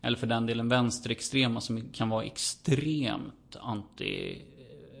 eller för den delen vänsterextrema som kan vara extremt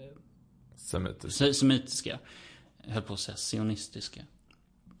semitiska, jag höll på att säga sionistiska.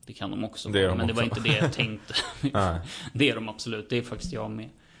 Det kan de också vara, men det var inte det jag tänkte. Det är de absolut, det är faktiskt jag med.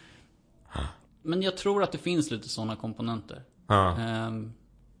 Men jag tror att det finns lite sådana komponenter.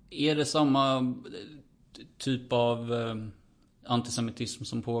 Är det samma typ av antisemitism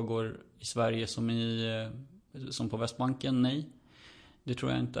som pågår i Sverige som på Västbanken? Nej. det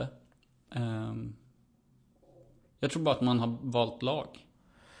tror jag inte. Jag tror bara att man har valt lag.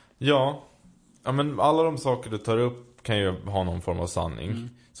 Ja, men alla de saker du tar upp kan ju ha någon form av sanning.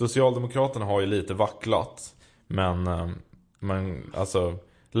 Socialdemokraterna har ju lite vacklat, men alltså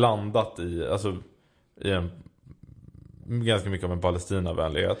landat i en ganska mycket av en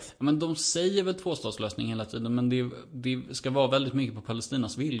Palestinavänlighet. Men de säger väl tvåstatslösning hela tiden, men det ska vara väldigt mycket på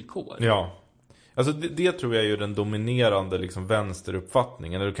Palestinas villkor. Ja. Alltså det tror jag är ju den dominerande liksom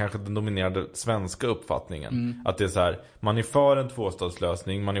vänsteruppfattningen, eller kanske den dominerande svenska uppfattningen. Att det är så här, man är för en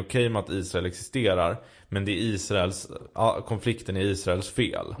tvåstatslösning, man är okej med att Israel existerar, men det är konflikten är Israels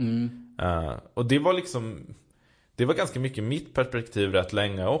fel. Och det var ganska mycket mitt perspektiv rätt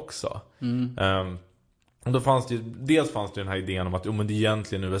länge också. Och då fanns det den här idén om att men det är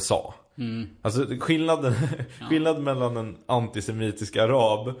egentligen USA. Alltså skillnaden mellan en antisemitisk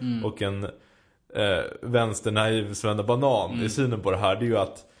arab och en vänsternaiv svennebanan i synen på det här, det är ju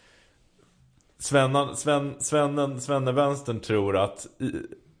att svennevänstern tror att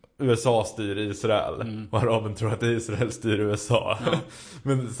USA styr Israel och araben tror att Israel styr USA.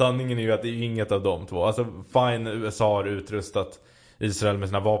 Men sanningen är ju att det är inget av de två. Alltså fine, USA har utrustat Israel med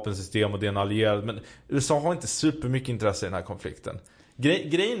sina vapensystem och det är en allierad, men USA har inte supermycket intresse i den här konflikten.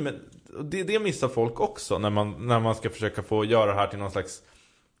 Grejen med det missar folk också när man ska försöka få göra det här till någon slags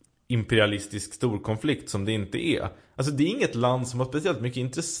imperialistisk storkonflikt som det inte är. Alltså det är inget land som har speciellt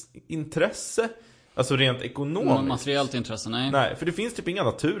mycket intresse, alltså rent ekonomiskt. Materiellt intresse, nej. Nej, för det finns typ inga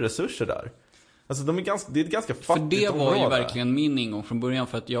naturresurser där. Alltså det är ett ganska fattigt område. För det var ju verkligen min ingång från början,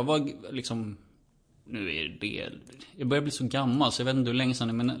 för att jag var liksom, jag börjar bli så gammal så jag vet inte hur länge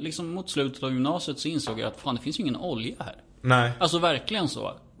sedan, men liksom mot slutet av gymnasiet så insåg jag att fan, det finns ju ingen olja här. Nej. Alltså verkligen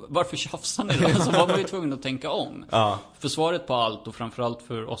så. Varför tjafsar ni då? Alltså var man ju tvungen att tänka om. Försvaret på allt, och framförallt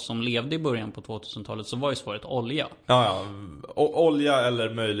för oss som levde i början på 2000-talet, så var ju svaret olja. Olja,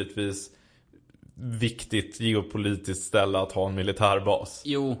 eller möjligtvis viktigt geopolitiskt ställe att ha en militärbas.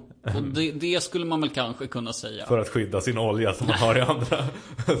 Jo, och det skulle man väl kanske kunna säga. För att skydda sin olja som man har i andra.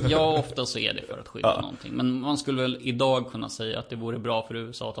 Ja, ofta så är det för att skydda någonting. Men man skulle väl idag kunna säga att det vore bra för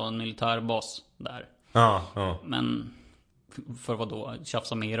USA att ha en militärbas där. Men för vad då?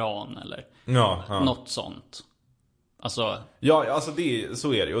 Tjafsa med Iran eller något sånt. Alltså... Ja, alltså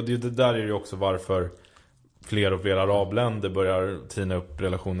så är det. Och det där är ju också varför fler och fler arabländer börjar tina upp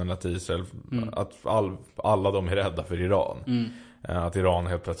relationerna till Israel. Att alla de är rädda för Iran. Att Iran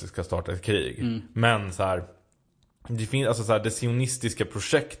helt plötsligt ska starta ett krig. Men så här, det finns alltså så här, det sionistiska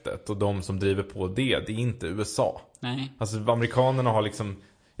projektet och de som driver på det är inte USA. Nej. Alltså amerikanerna har liksom,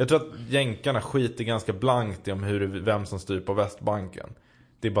 jag tror att jänkarna skiter ganska blankt i vem som styr på Västbanken.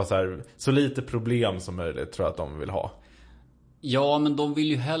 Det är bara så lite problem som möjligt tror jag att de vill ha. Ja, men de vill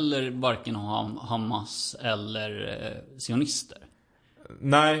ju heller varken ha Hamas eller sionister.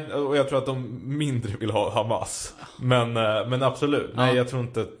 Nej, och jag tror att de mindre vill ha Hamas. Men absolut. Nej, jag tror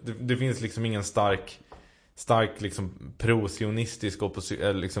inte det finns liksom ingen stark liksom pro-sionistisk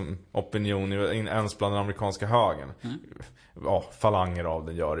liksom opinion ens bland den amerikanska högern. Ja, falanger av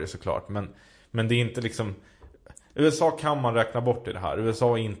den gör det såklart. Men det är inte liksom, USA kan man räkna bort i det här.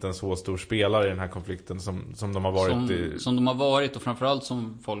 USA är inte en så stor spelare i den här konflikten som de har varit som de har varit, och framförallt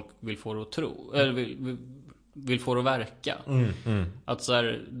som folk vill få det att tro. Eller vill få det att verka. Att så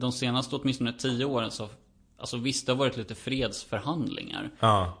här, de senaste åtminstone 10 åren så, alltså visst, det har varit lite fredsförhandlingar.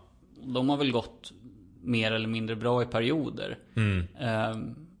 De har väl gått mer eller mindre bra i perioder.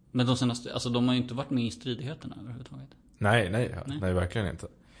 Men de senaste, alltså de har ju inte varit med i stridigheterna överhuvudtaget. Nej, verkligen inte.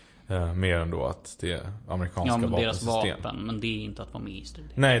 Mer än då att det är amerikanska vapensystem. Deras vapen, men det är inte att vara med i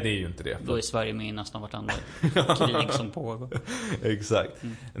strider. Nej, det är ju inte det. Då är Sverige med i nästan vartandra krig som pågår. Exakt.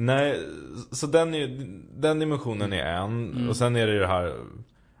 Nej, så den dimensionen är en. Och sen är det här,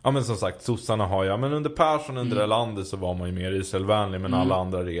 ja men som sagt, sossarna har ju, men under Persson, under det landet så var man ju mer Israelvänlig, men alla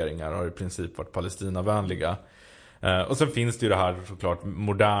andra regeringar har i princip varit Palestinavänliga. Och sen finns det ju det här såklart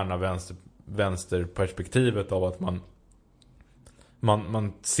moderna vänsterperspektivet av att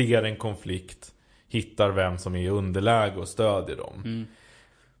man ser en konflikt, hittar vem som är i underläge och stödjer dem.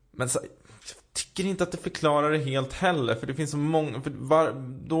 Men så, jag tycker inte att det förklarar det helt heller, för det finns så många,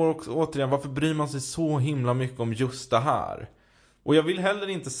 varför bryr man sig så himla mycket om just det här? Och jag vill heller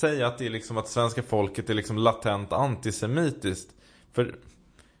inte säga att det är liksom att svenska folket är liksom latent antisemitiskt, för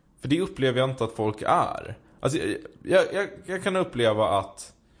det upplever jag inte att folk är. Alltså jag kan uppleva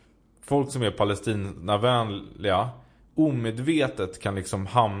att folk som är palestinavänliga omedvetet kan liksom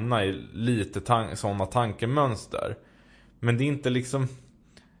hamna i lite sådana tankemönster. Men det är inte liksom,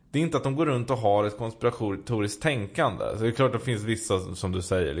 det är inte att de går runt och har ett konspiratoriskt tänkande. Så det är klart att det finns vissa, som du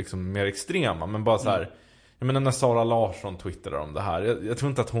säger, liksom mer extrema, men bara så här, Jag menar när Sara Larsson twittrar om det här. Jag tror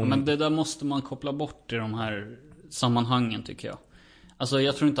inte att hon... Men det där måste man koppla bort i de här sammanhangen, tycker jag. Alltså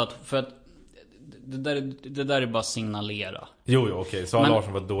jag tror inte att... För att det där är bara signalera. Jo, okej. Sara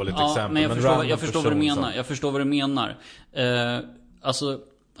Larsson var ett dåligt exempel. Men jag förstår vad du menar. Jag förstår vad du menar. Alltså,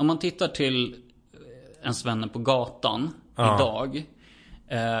 om man tittar till ens vänner på gatan idag,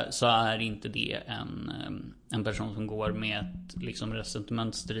 så är inte det en person som går med ett liksom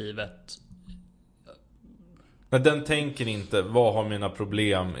resentimentsdrivet. Men den tänker inte, vad har mina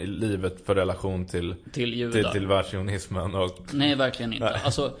problem i livet för relation till judar, till världsionismen och... Nej, verkligen inte. Nej.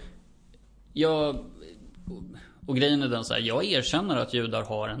 Alltså, och grejen är den så här, jag erkänner att judar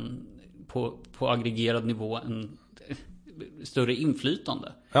har på aggregerad nivå en större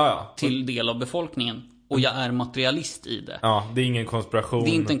inflytande till del av befolkningen. Och jag är materialist i det. Ja, det är ingen konspiration. Det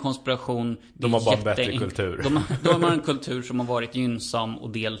är inte en konspiration. De har bara en bättre kultur. De har en kultur som har varit gynnsam och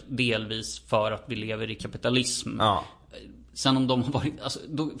delvis för att vi lever i kapitalism. Ja. Sen om de har varit... Alltså,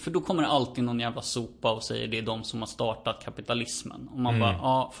 för då kommer det alltid någon jävla sopa och säger det är de som har startat kapitalismen. Och man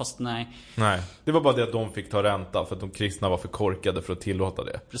bara, fast nej. Nej, det var bara det att de fick ta ränta för att de kristna var för korkade för att tillåta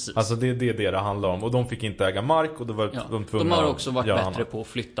det. Precis. Alltså det är det handlar om. Och de fick inte äga mark och då var de tvungna. De har också varit bättre på att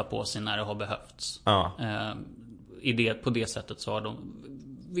flytta på sig när det har behövts. Ja. På det sättet så har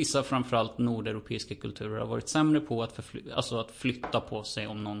vissa framförallt nordeuropeiska kulturer har varit sämre på att flytta på sig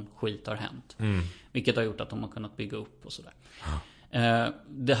om någon skit har hänt. Vilket har gjort att de har kunnat bygga upp och sådär.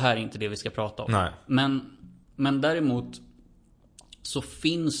 Det här är inte det vi ska prata om. Nej. Men däremot så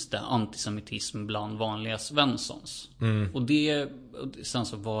finns det antisemitism bland vanliga Svenssons. Och sen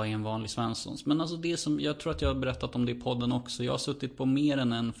så, vad är en vanlig Svenssons? Men alltså det som, jag tror att jag har berättat om det i podden också. Jag har suttit på mer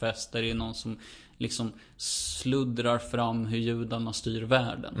än en fest där det är någon som liksom sluddrar fram hur judarna styr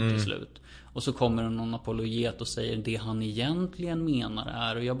världen till slut. Och så kommer det någon apologet och säger det han egentligen menar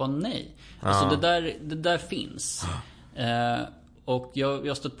är, och jag bara nej. Alltså det där finns. Och jag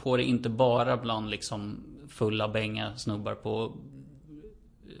har stött på det inte bara bland liksom fulla bänga snubbar på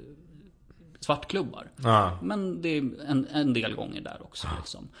svartklubbar. Men det är en del gånger där också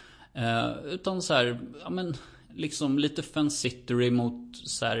liksom. Utan så här, ja men liksom lite fansittery mot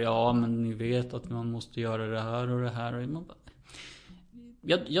så här, ja men ni vet att man måste göra det här och det här och man bara,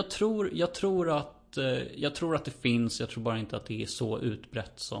 jag tror att det finns. Jag tror bara inte att det är så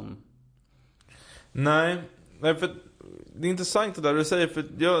utbrett som... Nej, för det är intressant det där du säger.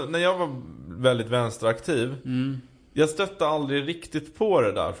 För när jag var väldigt vänsteraktiv, jag stötte aldrig riktigt på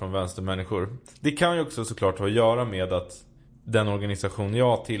det där från vänstermänniskor. Det kan ju också såklart ha att göra med att den organisation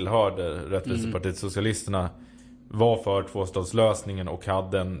jag tillhörde, Rättvisepartiet Socialisterna, var för tvåstatslösningen och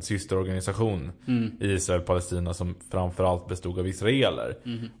hade en systerorganisation i Israel-Palestina som framförallt bestod av israeler.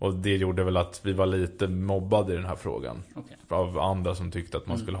 Och det gjorde väl att vi var lite mobbade i den här frågan. Av andra som tyckte att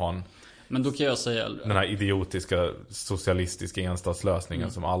man skulle ha men då kan jag säga den här idiotiska socialistiska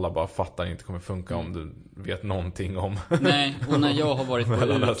enstatslösningen som alla bara fattar inte kommer funka om du vet någonting om. Nej, och när jag har varit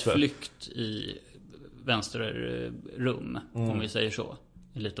på utflykt i vänsterrum, om vi säger så,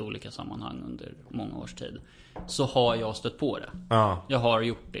 i lite olika sammanhang under många års tid, så har jag stött på det. Jag har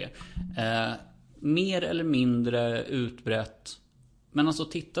gjort det. Mer eller mindre utbrett. Men alltså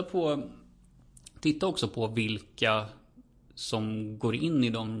titta också på vilka som går in i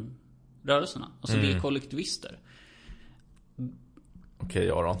de rörelserna. Alltså det är kollektivister.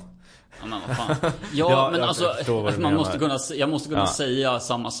 Okej, Aron. Ja, men vad fan. Men alltså jag måste kunna säga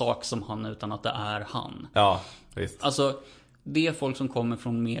samma sak som han utan att det är han. Ja, visst. Alltså det är folk som kommer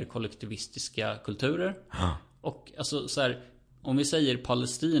från mer kollektivistiska kulturer. Och alltså så här, om vi säger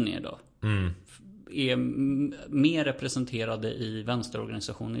palestinier då, är mer representerade i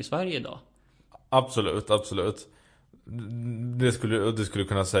vänsterorganisationer i Sverige idag. Absolut. Det skulle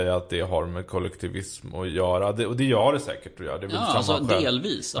kunna säga att det har med kollektivism att göra. Och det gör det säkert att göra. Det är väl samma alltså själv.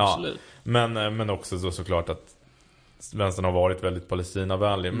 delvis, absolut. Men också såklart att vänstern har varit väldigt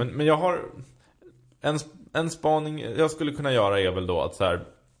palestinavänlig. Men jag har en spaning jag skulle kunna göra är väl då att så här,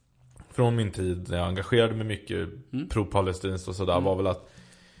 från min tid när jag engagerade mig mycket pro-palestinskt och sådär, var väl att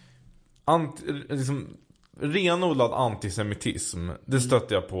liksom, renodlad antisemitism, det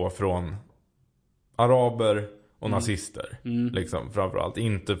stötte jag på från araber och nazister. Liksom, framförallt.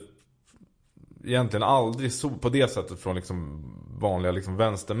 Inte egentligen aldrig så på det sättet från liksom vanliga liksom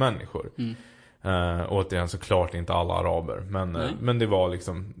vänstermänniskor. Återigen såklart inte alla araber, men det var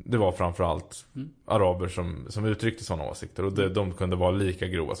liksom, det var framförallt araber som uttryckte sådana åsikter, och de kunde vara lika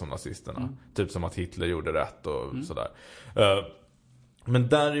grova som nazisterna, typ som att Hitler gjorde rätt och sådär. Men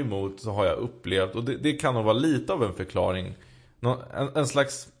däremot så har jag upplevt, och det kan nog vara lite av en förklaring, en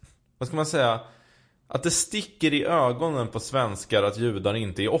slags, vad ska man säga, att det sticker i ögonen på svenskar att judar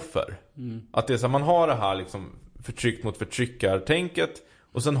inte är offer. Att det är så här, man har det här liksom förtryck mot förtryckartänket,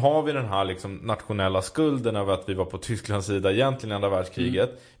 och sen har vi den här liksom nationella skulden över att vi var på Tysklands sida egentligen i andra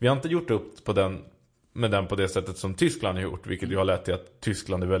världskriget. Vi har inte gjort upp med den på det sättet som Tyskland har gjort, vilket ju har lett till att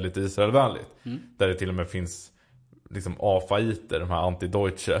Tyskland är väldigt Israelvänligt. Där det till och med finns liksom AFAiter, de här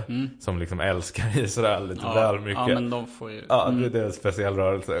anti-Deutsche, som liksom älskar Israel lite väl mycket. Ja, men de får ju... Ja, det är en speciell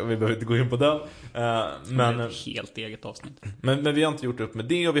rörelse. Vi behöver inte gå in på den. Men det är ett helt eget avsnitt. Men vi har inte gjort upp med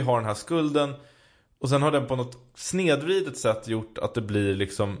det, och vi har den här skulden. Och sen har den på något snedvridet sätt gjort att det blir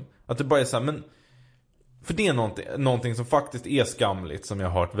liksom, att det bara är så här, men för det är någonting som faktiskt är skamligt, som jag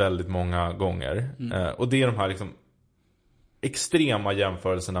har hört väldigt många gånger. Och det är de här liksom extrema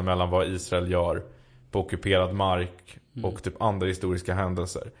jämförelserna mellan vad Israel gör på ockuperad mark och typ andra historiska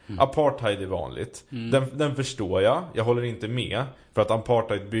händelser. Apartheid är vanligt. Den förstår jag. Jag håller inte med. För att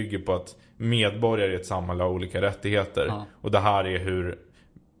apartheid bygger på att medborgare i ett samhälle har olika rättigheter. Och det här är hur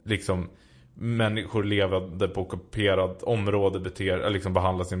liksom människor levande på ockuperat område liksom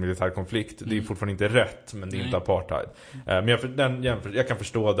behandlas i en militär konflikt. Det är fortfarande inte rätt, men det är inte apartheid. Men jag kan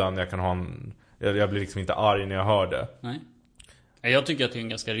förstå den. Jag blir liksom inte arg när jag hör det. Nej. Jag tycker att det är en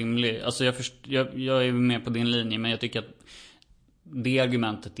ganska rimlig... Alltså jag är med på din linje, men jag tycker att det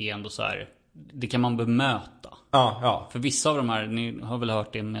argumentet är ändå så här, det kan man bemöta. Ja. För vissa av de här, ni har väl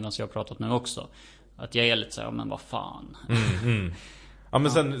hört det medan jag har pratat nu också, att jag är lite så här, men vad fan. Ja,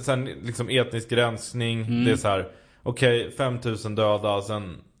 men sen liksom etnisk gränsning, det är så här, okej, 5000 döda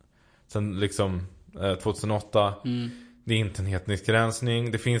sen liksom 2008. Det är inte en etnisk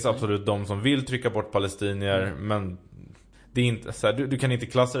gränsning. Det finns absolut de som vill trycka bort palestinier, men det är inte så här, du kan inte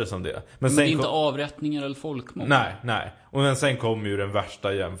klassa det som det. Men det är inte avrättningar eller folkmord. Nej. Men sen kommer ju den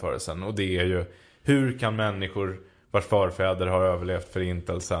värsta jämförelsen, och det är ju, hur kan människor vars förfäder har överlevt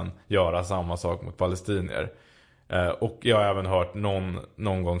förintelsen göra samma sak mot palestinier? Och jag har även hört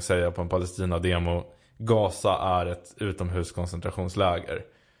någon gång säga på en Palestina-demo, Gaza är ett utomhuskoncentrationsläger.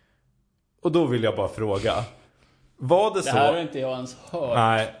 Och då vill jag bara fråga, var det så? Det här har inte jag ens hört.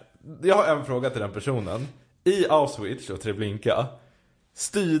 Nej, jag har en fråga till den personen. I Auschwitz och Treblinka,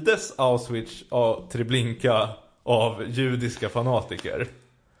 styrdes Auschwitz och Treblinka av judiska fanatiker?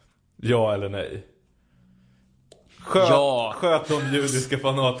 Ja eller nej? Sköt de judiska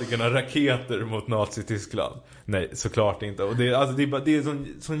fanatikerna raketer mot Nazi-Tyskland? Nej, såklart inte. Och det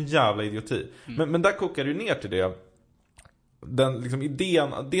är sån jävla idioti. Men där kokar det ner till det. Den liksom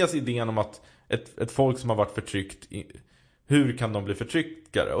idén om att ett folk som har varit förtryckt, hur kan de bli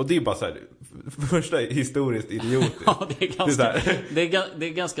förtryckare? Och det är bara så här, första historiskt idiotiskt. Ja, det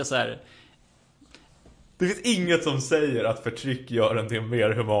är ganska så här. Det finns inget som säger att förtryck gör en till en mer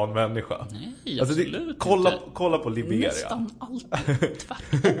human människa. Nej, absolut kolla på Liberia. Nästan alltid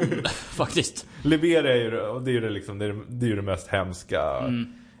tvärtom, faktiskt. Liberia är ju det mest hemska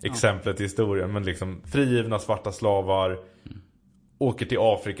exemplet i historien. Men liksom frigivna svarta slavar åker till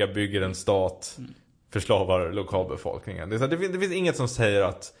Afrika, bygger en stat, förslavar lokalbefolkningen. Det finns inget som säger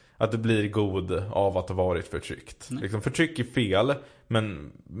att det blir god av att ha varit förtryckt. Liksom, förtryck är fel,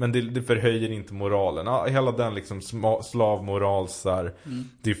 men det förhöjer inte moralen. Hela den liksom slavmoral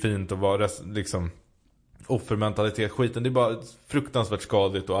det är fint att vara liksom offermentalitet, skiten, det är bara fruktansvärt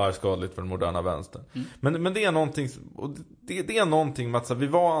skadligt och är skadligt för den moderna vänstern. Men det är någonting, och det är någonting med att vi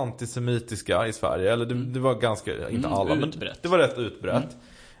var antisemitiska i Sverige, eller det var ganska, inte alla, men det var rätt utbrett.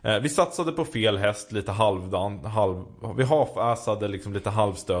 Vi satsade på fel häst, lite vi half-assade liksom lite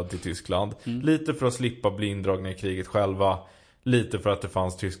halvstöd till Tyskland. Lite för att slippa bli indragna i kriget själva. Lite för att det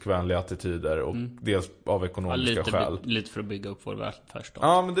fanns tyskvänliga attityder och dels av ekonomiska skäl. Lite för att bygga upp vår välfärdsstat.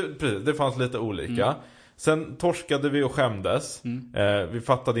 Ja, men det fanns lite olika. Sen torskade vi och skämdes. Vi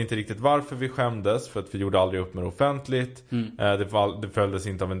fattade inte riktigt varför vi skämdes, för att vi gjorde aldrig upp med det offentligt. Det följdes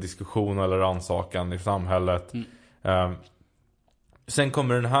inte av en diskussion eller rannsakan i samhället. Sen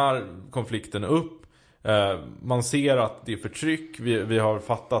kommer den här konflikten upp. Man ser att det är förtryck. Vi har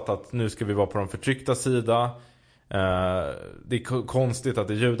fattat att nu ska vi vara på de förtryckta sida. Det är konstigt att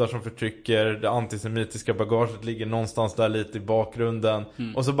det är judar som förtrycker. Det antisemitiska bagaget ligger någonstans där lite i bakgrunden.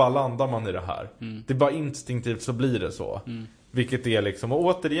 Och så bara landar man i det här. Det är bara instinktivt så blir det så. Vilket är liksom, och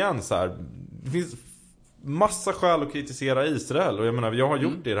återigen så här, det finns massa skäl att kritisera Israel. Och jag menar, jag har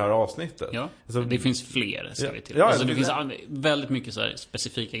gjort det i det här avsnittet. Ja, alltså, det finns fler, ska vi till. Det finns väldigt mycket så här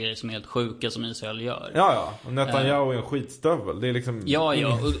specifika grejer som är helt sjuka som Israel gör. Ja, och Netanyahu är en skitstövel. Det är liksom... Ja,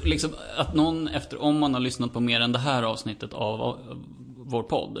 och liksom att någon om man har lyssnat på mer än det här avsnittet av vår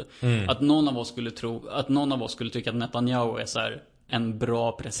podd, att någon av oss skulle tycka att Netanyahu är så här en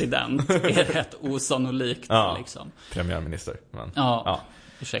bra president är rätt osannolikt. Ja, liksom. premiärminister. Men. Ja.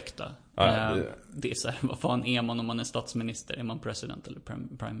 Ursäkta. Det är så här, vad fan är man om man är statsminister? Är man president eller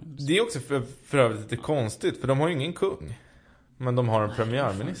prime minister? Det är också för övrigt lite konstigt, för de har ju ingen kung. Men de har en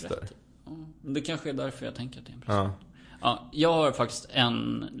premiärminister. Det kanske är därför jag tänker att det är en president. Ja, jag har faktiskt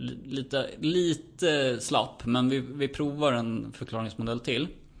en lite slapp, men vi provar en förklaringsmodell till.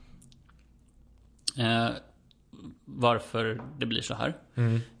 Varför det blir så här.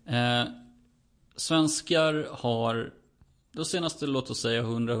 Svenskar har de senaste, låt oss säga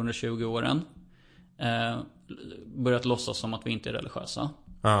 100-120 åren börjat låtsas som att vi inte är religiösa.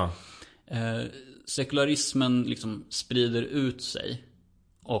 Sekularismen liksom sprider ut sig.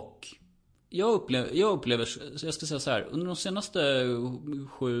 Och jag upplever, jag ska säga så här, under de senaste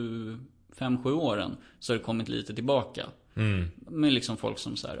 5-7 åren så har det kommit lite tillbaka. Med liksom folk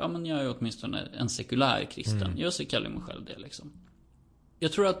som så här, ja men jag är åtminstone en sekulär kristen. Jag kallar mig själv det liksom.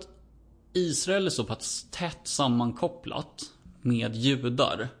 Jag tror att Israel är så pass tätt sammankopplat med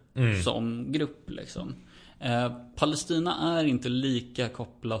judar som grupp liksom. Palestina är inte lika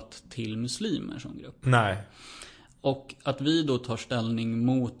kopplat till muslimer som grupp. Nej. Och att vi då tar ställning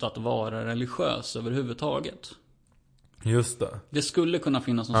mot att vara religiös överhuvudtaget. Just det. Det skulle kunna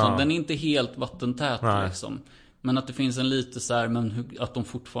finnas någon sån. Den är inte helt vattentät liksom. Men att det finns en lite så här, men att de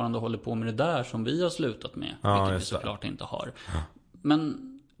fortfarande håller på med det där som vi har slutat med. Vilket vi såklart inte har. Men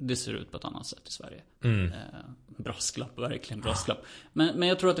det ser ut på ett annat sätt i Sverige. Brasklapp, verkligen brasklapp. Men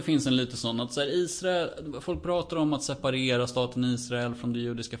jag tror att det finns en lite sån att så här, Israel, folk pratar om att separera staten Israel från det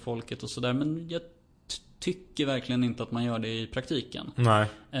judiska folket och sådär. Men jag tycker verkligen inte att man gör det i praktiken. Nej.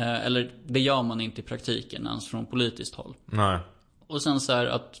 Eller det gör man inte i praktiken ens från politiskt håll. Nej. Och sen så här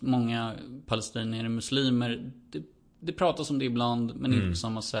att många palestinier är muslimer. Det pratas om det ibland, men inte på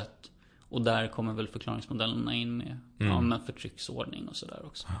samma sätt. Och där kommer väl förklaringsmodellerna in med förtrycksordning och sådär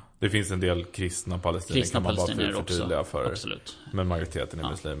också. Det finns en del kristna palestinier kan man bara förtydliga för. Absolut. Men majoriteten är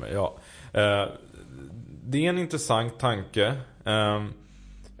muslimer, ja. Det är en intressant tanke.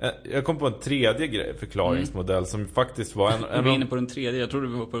 Jag kom på en tredje förklaringsmodell som faktiskt var en... Vi är inne på den tredje, jag trodde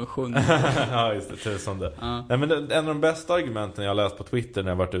vi var på den sjunde. Ja, just det, tussande. Nej, men en av de bästa argumenten jag har läst på Twitter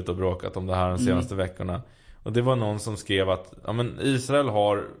när jag varit ute och bråkat om det här de senaste veckorna. Och det var någon som skrev att Israel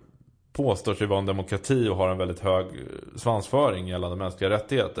påstår sig vara en demokrati och har en väldigt hög svansföring gällande mänskliga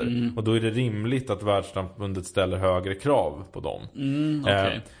rättigheter. Och då är det rimligt att världssamfundet ställer högre krav på dem.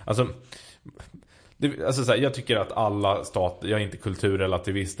 Okay. Jag tycker att alla stater, jag är inte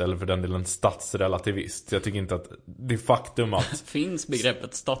kulturrelativist eller för den delen statsrelativist. Jag tycker inte att det faktum att finns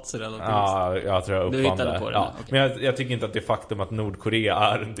begreppet statsrelativist? Ja, jag tror jag uppfann det. Ja. Okay. Men jag tycker inte att det faktum att Nordkorea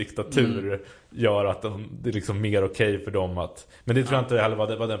är en diktatur gör att det är liksom mer okej för dem att... Men det tror jag inte heller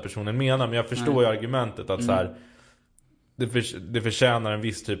vad den personen menar. Men jag förstår ju argumentet att så här, det förtjänar en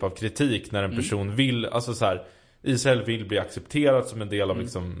viss typ av kritik när en person vill... Alltså så här, Israel vill bli accepterat som en del av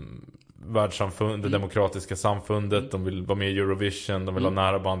liksom världssamfund, det demokratiska samfundet. De vill vara med i Eurovision, de vill ha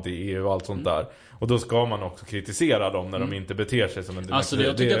nära band till EU och allt sånt där. Och då ska man också kritisera dem när de inte beter sig som en demokrati. Alltså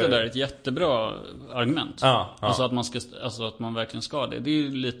jag tycker att det där är ett jättebra argument. Alltså att man ska, alltså att man verkligen ska det. Det är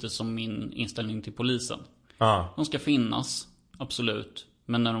ju lite som min inställning till polisen. De ska finnas, absolut.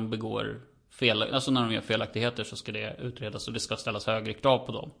 Men när de begår alltså när de gör felaktigheter så ska det utredas och det ska ställas högre krav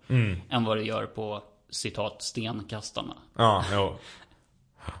på dem än vad det gör på citat stenkastarna.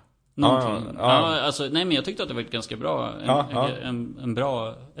 Alltså, nej, men jag tyckte att det var ett ganska bra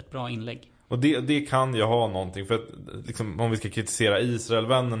ett bra inlägg. Och det kan ju ha någonting. För att, liksom, om vi ska kritisera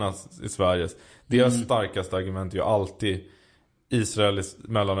Israelvännerna i Sverige, deras starkaste argument är ju alltid Israel är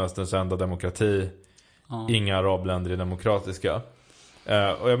Mellanösterns enda demokrati. Inga arabländer är demokratiska.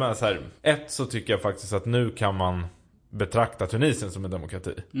 Och jag menar så här, så tycker jag faktiskt att nu kan man betrakta Tunisien som en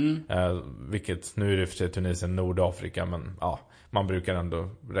demokrati. Vilket, nu är det för sig Tunisien Nordafrika, men man brukar ändå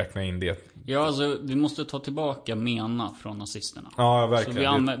räkna in det. Ja, alltså vi måste ta tillbaka MENA från nazisterna. Ja,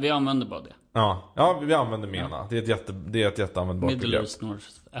 verkligen. Så vi använder bara det. Ja, vi använder MENA. Det är ett jätteanvändbart begrepp. Middle East, North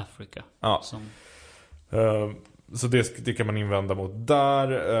Africa. Så det kan man invända mot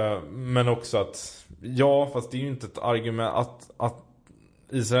där. Men också att fast det är ju inte ett argument att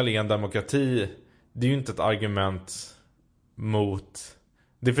Israel är en demokrati. Det är ju inte ett argument mot...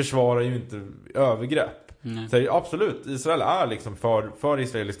 Det försvarar ju inte övergrepp. Så absolut, Israel är liksom för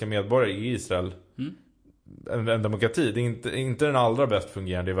israeliska medborgare i Israel en demokrati. Det är inte den allra bäst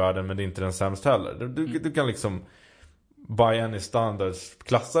fungerande i världen, men det är inte den sämst heller. Du kan liksom by any standards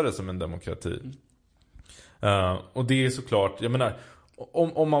klassa det som en demokrati. Och det är såklart, jag menar,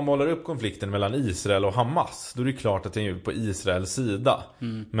 om man målar upp konflikten mellan Israel och Hamas, då är det klart att den är på Israels sida.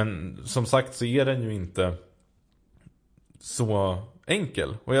 Men som sagt så är den ju inte så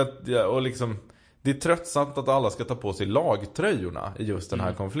enkel. Och liksom det är tröttsamt att alla ska ta på sig lagtröjorna i just den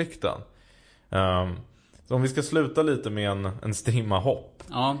här konflikten. Så om vi ska sluta lite med en strimma hopp.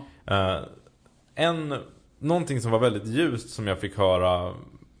 Ja. Någonting som var väldigt ljust som jag fick höra,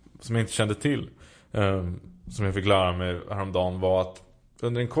 som jag inte kände till, som jag fick lära mig häromdagen, var att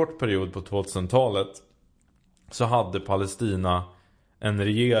under en kort period på 2000-talet så hade Palestina en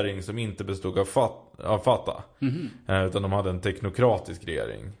regering som inte bestod av Fatah. Utan de hade en teknokratisk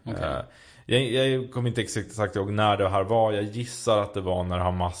regering. Okay. Jag kommer inte exakt ihåg när det här var. Jag gissar att det var när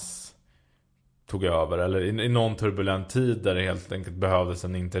Hamas tog över, eller i någon turbulent tid där det helt enkelt behövdes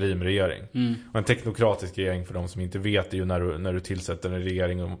en interimregering. Och en teknokratisk regering, för de som inte vet, är ju när du tillsätter en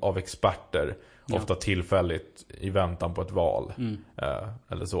regering av experter, ofta tillfälligt i väntan på ett val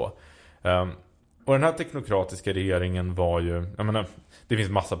eller så. Och den här teknokratiska regeringen var ju, jag menar, det finns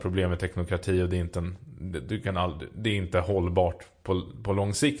massa problem med teknokrati och det är det är inte hållbart på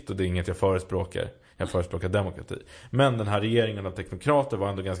lång sikt, och det är inget jag förespråkar. Jag förespråkar demokrati. Men den här regeringen av teknokrater var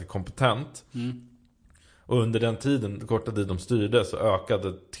ändå ganska kompetent. Och under den tiden, korta tid de styrde, så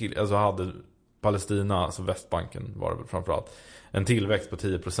alltså hade Palestina, alltså Västbanken var det väl framförallt, en tillväxt på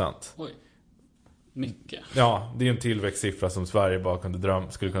 10%. Oj. Mycket. Ja, det är en tillväxtsiffra som Sverige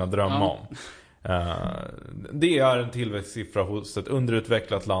bara skulle kunna drömma om. Det är en tillväxtsiffra hos ett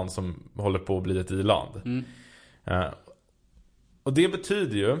underutvecklat land som håller på att bli ett i-land. Och det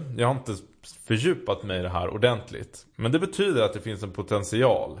betyder ju, jag har inte fördjupat mig i det här ordentligt, men det betyder att det finns en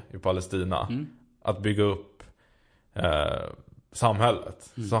potential i Palestina att bygga upp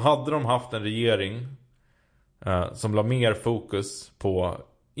samhället. Så hade de haft en regering som la mer fokus på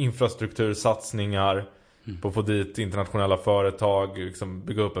infrastruktursatsningar, på att få dit internationella företag, liksom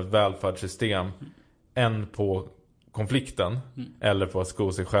bygga upp ett välfärdssystem, än på konflikten eller på att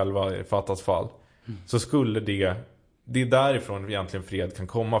sko sig själva i Fatahs fall, så skulle det är därifrån egentligen fred kan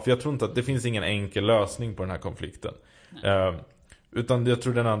komma. För jag tror inte att det finns ingen enkel lösning på den här konflikten. Utan jag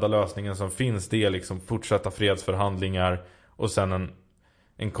tror den enda lösningen som finns, det är liksom fortsätta fredsförhandlingar och sen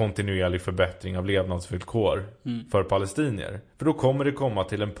en kontinuerlig förbättring av levnadsvillkor för palestinier. För då kommer det komma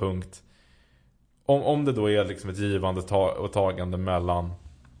till en punkt, om det då är liksom ett givande och tagande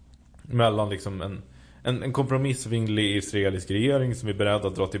mellan liksom en kompromissvillig israelisk regering som är beredd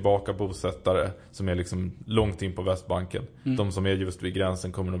att dra tillbaka bosättare som är liksom långt in på Västbanken. De som är just vid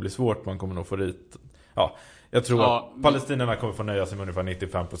gränsen kommer nog bli svårt. Man kommer nog få dit... Ja, jag tror att palestinierna kommer få nöja sig med ungefär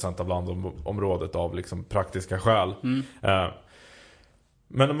 95% av landområdet av liksom praktiska skäl.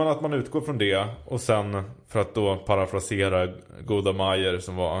 Men att man utgår från det, och sen, för att då parafrasera Golda Meir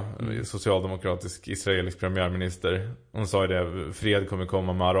som var socialdemokratisk israelisk premiärminister, hon sa ju det: fred kommer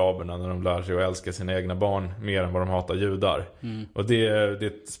komma med araberna när de lär sig att älska sina egna barn mer än vad de hatar judar. Och det är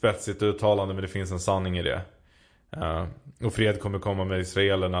ett spetsigt uttalande, men det finns en sanning i det. Och fred kommer komma med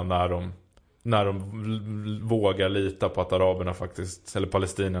israelerna när de vågar lita på att araberna faktiskt, eller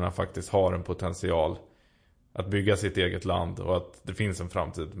palestinierna faktiskt, har en potential att bygga sitt eget land och att det finns en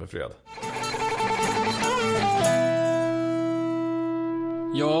framtid med fred.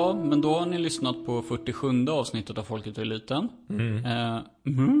 Ja, men då har ni lyssnat på 47 avsnittet av Folket och Eliten.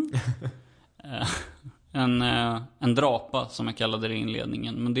 En drapa, som jag kallade det i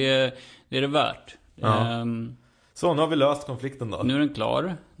inledningen. Men det är det värt. Så, nu har vi löst konflikten då. Nu är den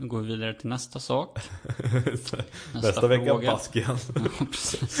klar. Nu går vi vidare till nästa sak. Nästa vecka Baskien. Ja,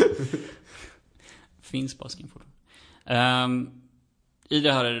 precis. Finns Baskien fortfarande. I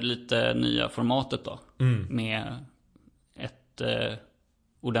det här lite nya formatet då. Med ett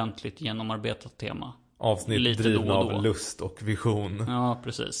ordentligt genomarbetat tema. Avsnitt lite drivna då och då. av lust och vision. Ja,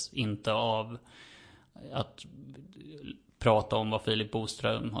 precis. Inte av att prata om vad Filip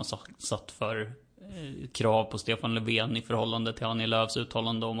Boström har satt för krav på Stefan Löfven i förhållande till Annie Lööfs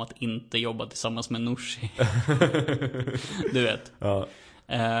uttalande om att inte jobba tillsammans med Nooshi. Du vet. Ja.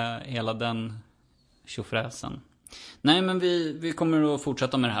 Hela den tjofräsen. Nej, men vi kommer att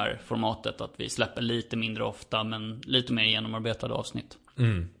fortsätta med det här formatet, att vi släpper lite mindre ofta men lite mer genomarbetade avsnitt.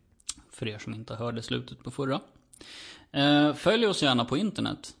 För er som inte hörde slutet på förra. Följ oss gärna på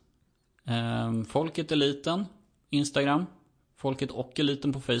internet. Folket Eliten Instagram, Folket och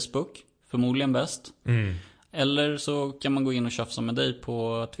Eliten på Facebook, förmodligen bäst. Eller så kan man gå in och tjafsa med dig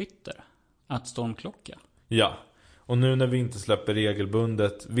på Twitter @stormklocka. Ja. Och nu när vi inte släpper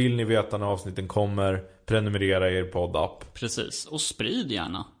regelbundet, vill ni veta när avsnitten kommer, prenumerera i er poddapp. Precis, och sprid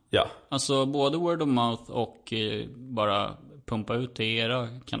gärna. Ja. Alltså både word of mouth och bara pumpa ut till era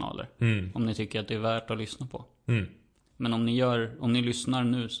kanaler. Om ni tycker att det är värt att lyssna på. Men om ni lyssnar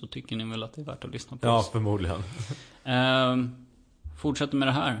nu så tycker ni väl att det är värt att lyssna på oss. Ja, förmodligen. Fortsätter med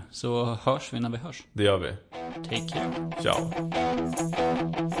det här, så hörs vi när vi hörs. Det gör vi. Take care. Ciao.